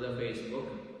through the Facebook,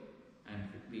 and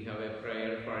we have a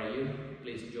prayer for you,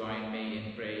 please join me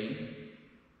in praying.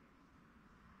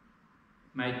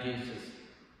 My Jesus,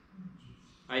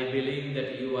 I believe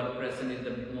that you are present in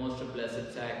the most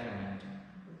blessed sacrament.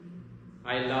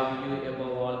 I love you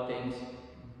above all things,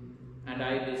 and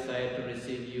I desire to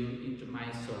receive you into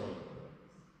my soul.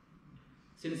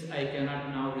 Since I cannot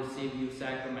now receive you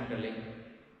sacramentally,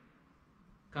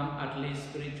 come at least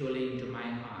spiritually into my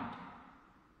heart.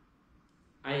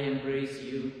 I embrace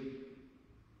you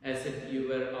as if you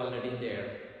were already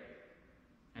there,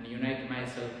 and unite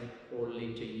myself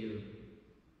wholly to you.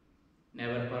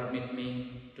 Never permit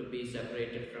me to be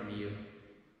separated from you.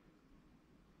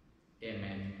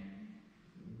 Amen.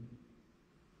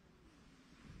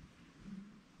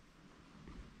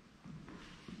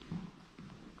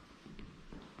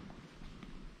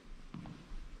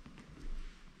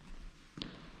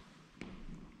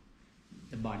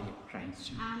 The body of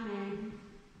Christ. Amen.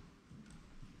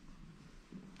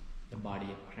 The body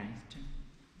of Christ.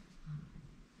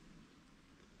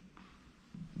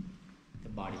 The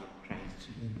body of Christ.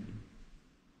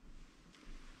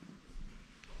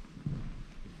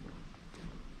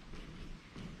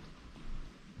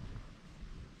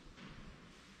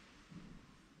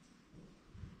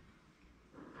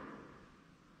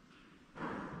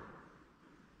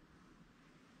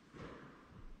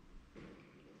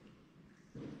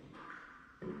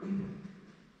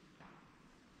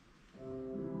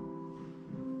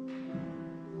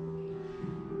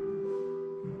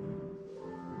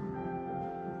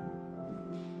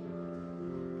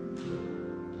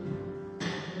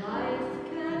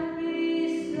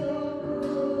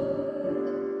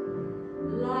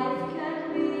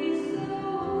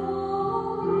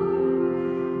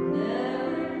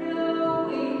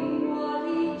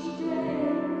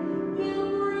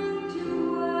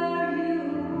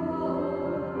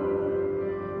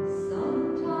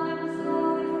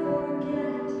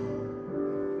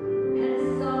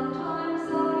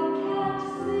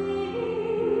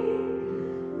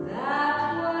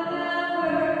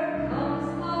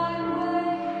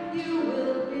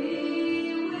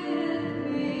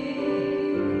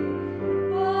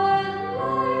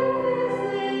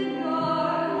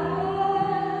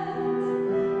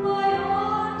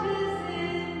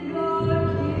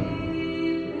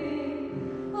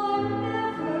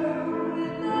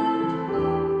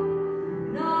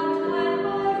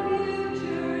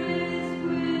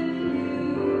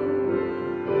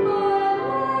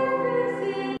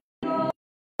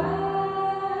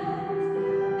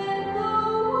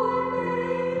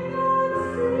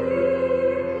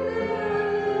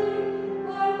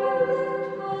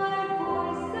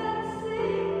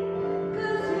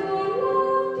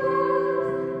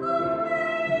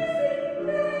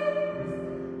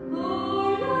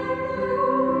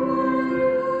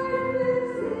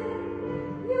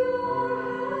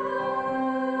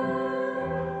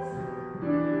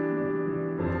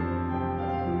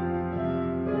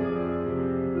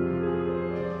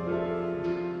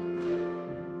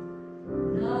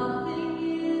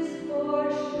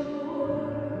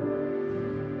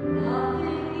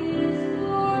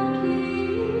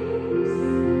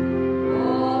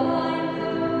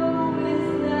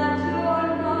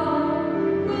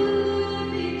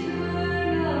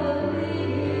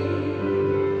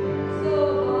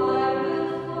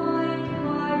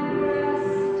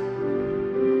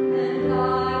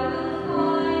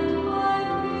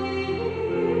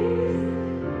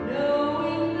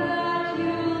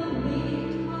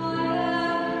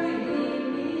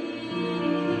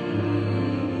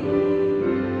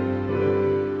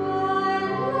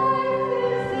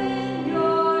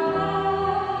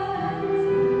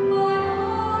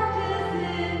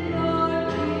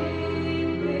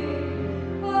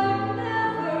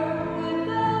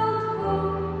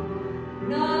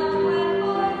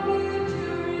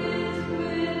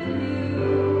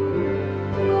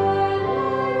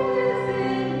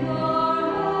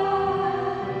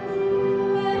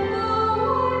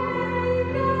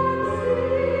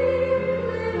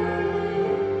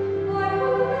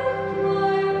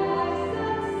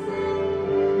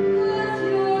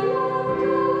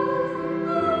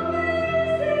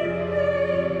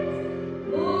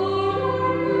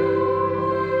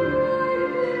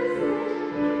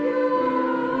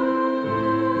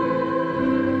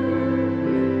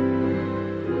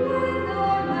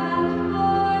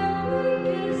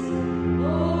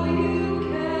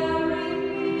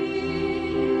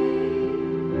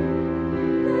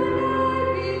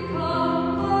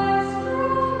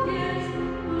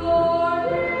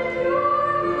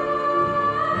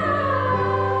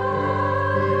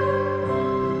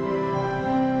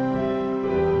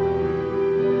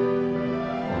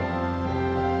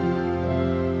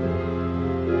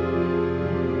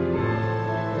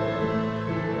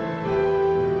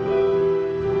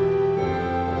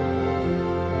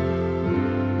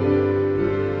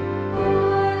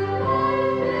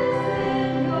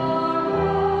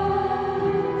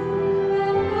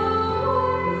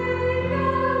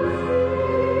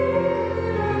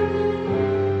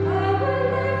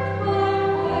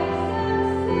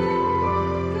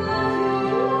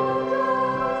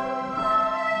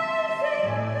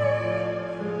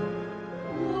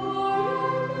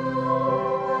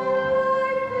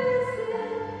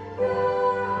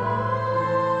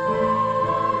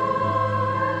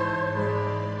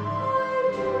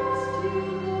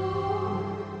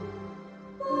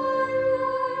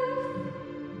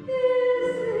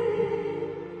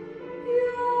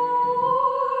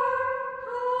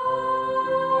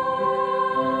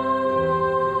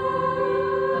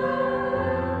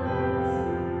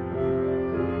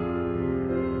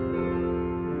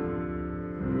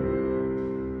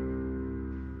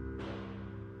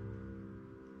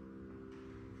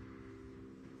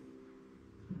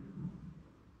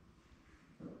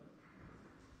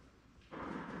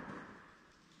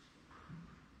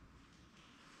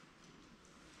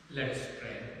 Let us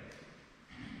pray.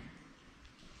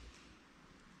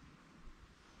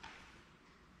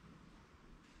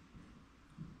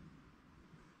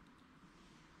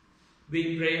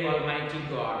 We pray, Almighty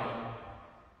God,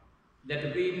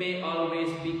 that we may always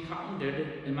be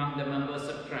counted among the members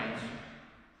of Christ,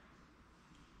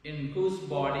 in whose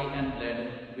body and blood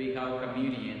we have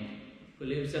communion, who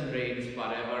lives and reigns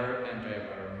forever and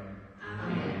ever.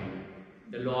 Amen.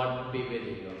 The Lord be with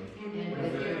you. And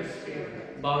with your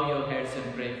spirit. Bow your heads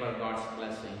and pray for God's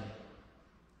blessing.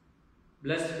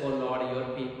 Bless, O Lord,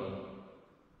 your people,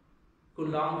 who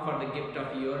long for the gift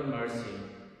of your mercy,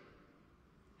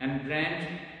 and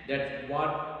grant that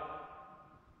what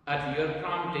at your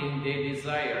prompting they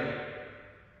desire,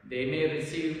 they may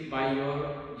receive by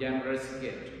your generous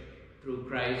gift, through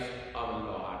Christ our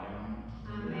Lord.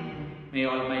 Amen. May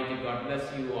Almighty God bless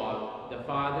you all, the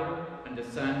Father, and the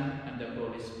Son, and the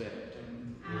Holy Spirit.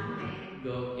 Amen.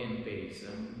 Go in peace.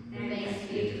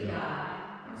 Thanks be to God.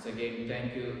 Once again,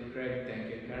 thank you, Craig, thank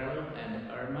you, Carol, and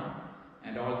Irma,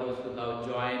 and all those who have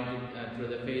joined through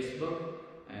the Facebook.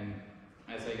 And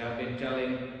as I have been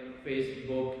telling,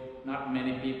 Facebook, not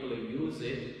many people use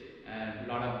it, and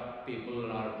a lot of people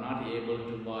are not able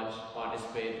to watch,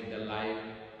 participate in the live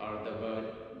or the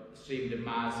streamed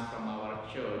mass from our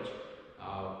church.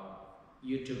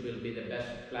 YouTube will be the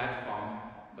best platform,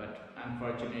 but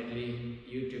unfortunately,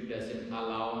 YouTube doesn't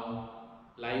allow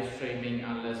live streaming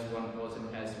unless one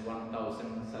person has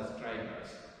 1,000 subscribers.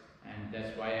 And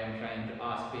that's why I'm trying to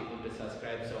ask people to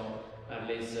subscribe, so at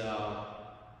least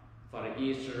for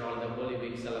Easter or the Holy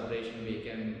Week celebration,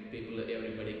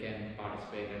 everybody can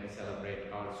participate and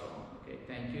celebrate also. Okay,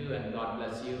 thank you and God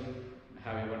bless you.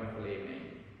 Have a wonderful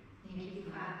evening. Thank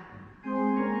you,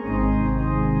 God.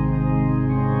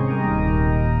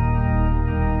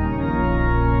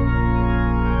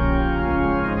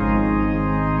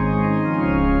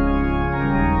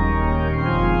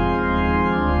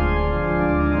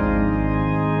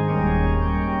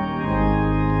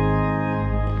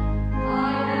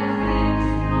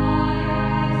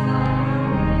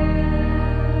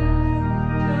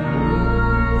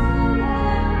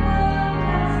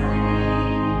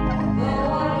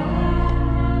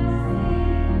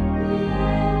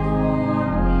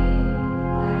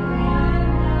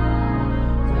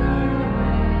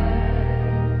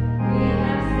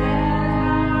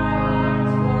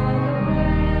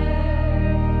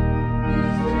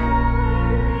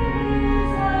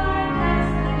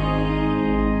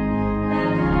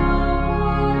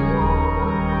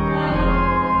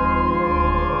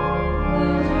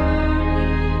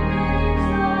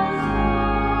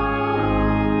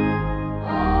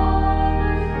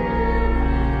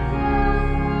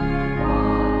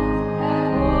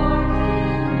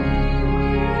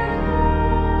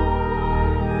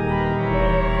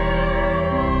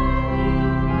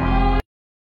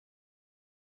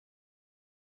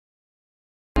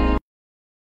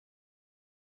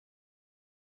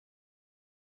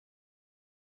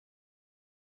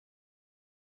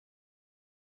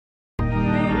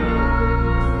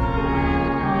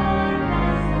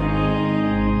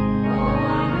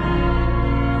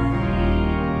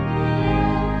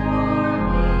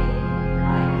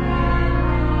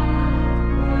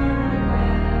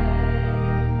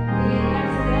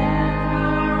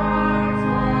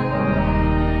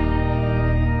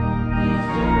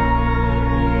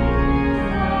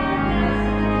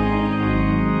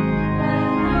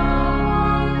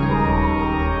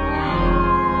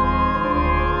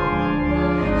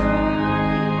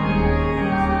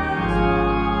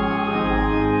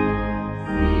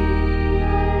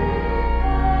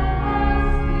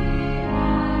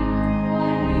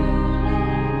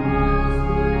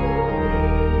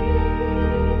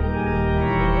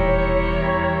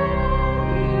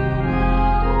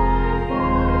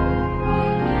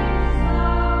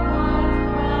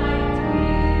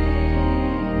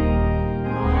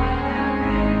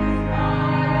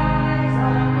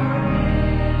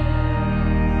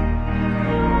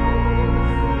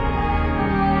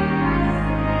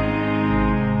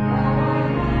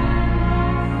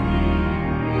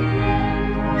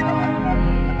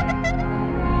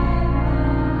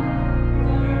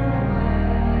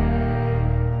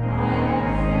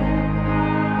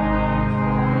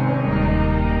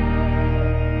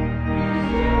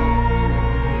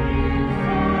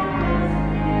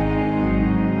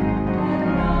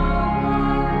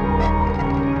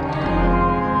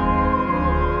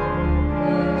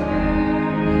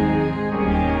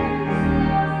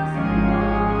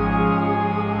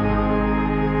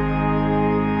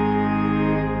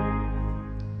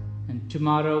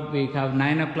 Tomorrow we have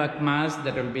 9 o'clock mass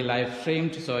that will be live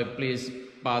streamed, so please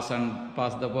pass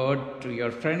the word to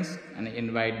your friends and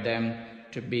invite them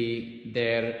to be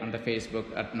there on the Facebook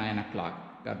at 9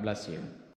 o'clock. God bless you.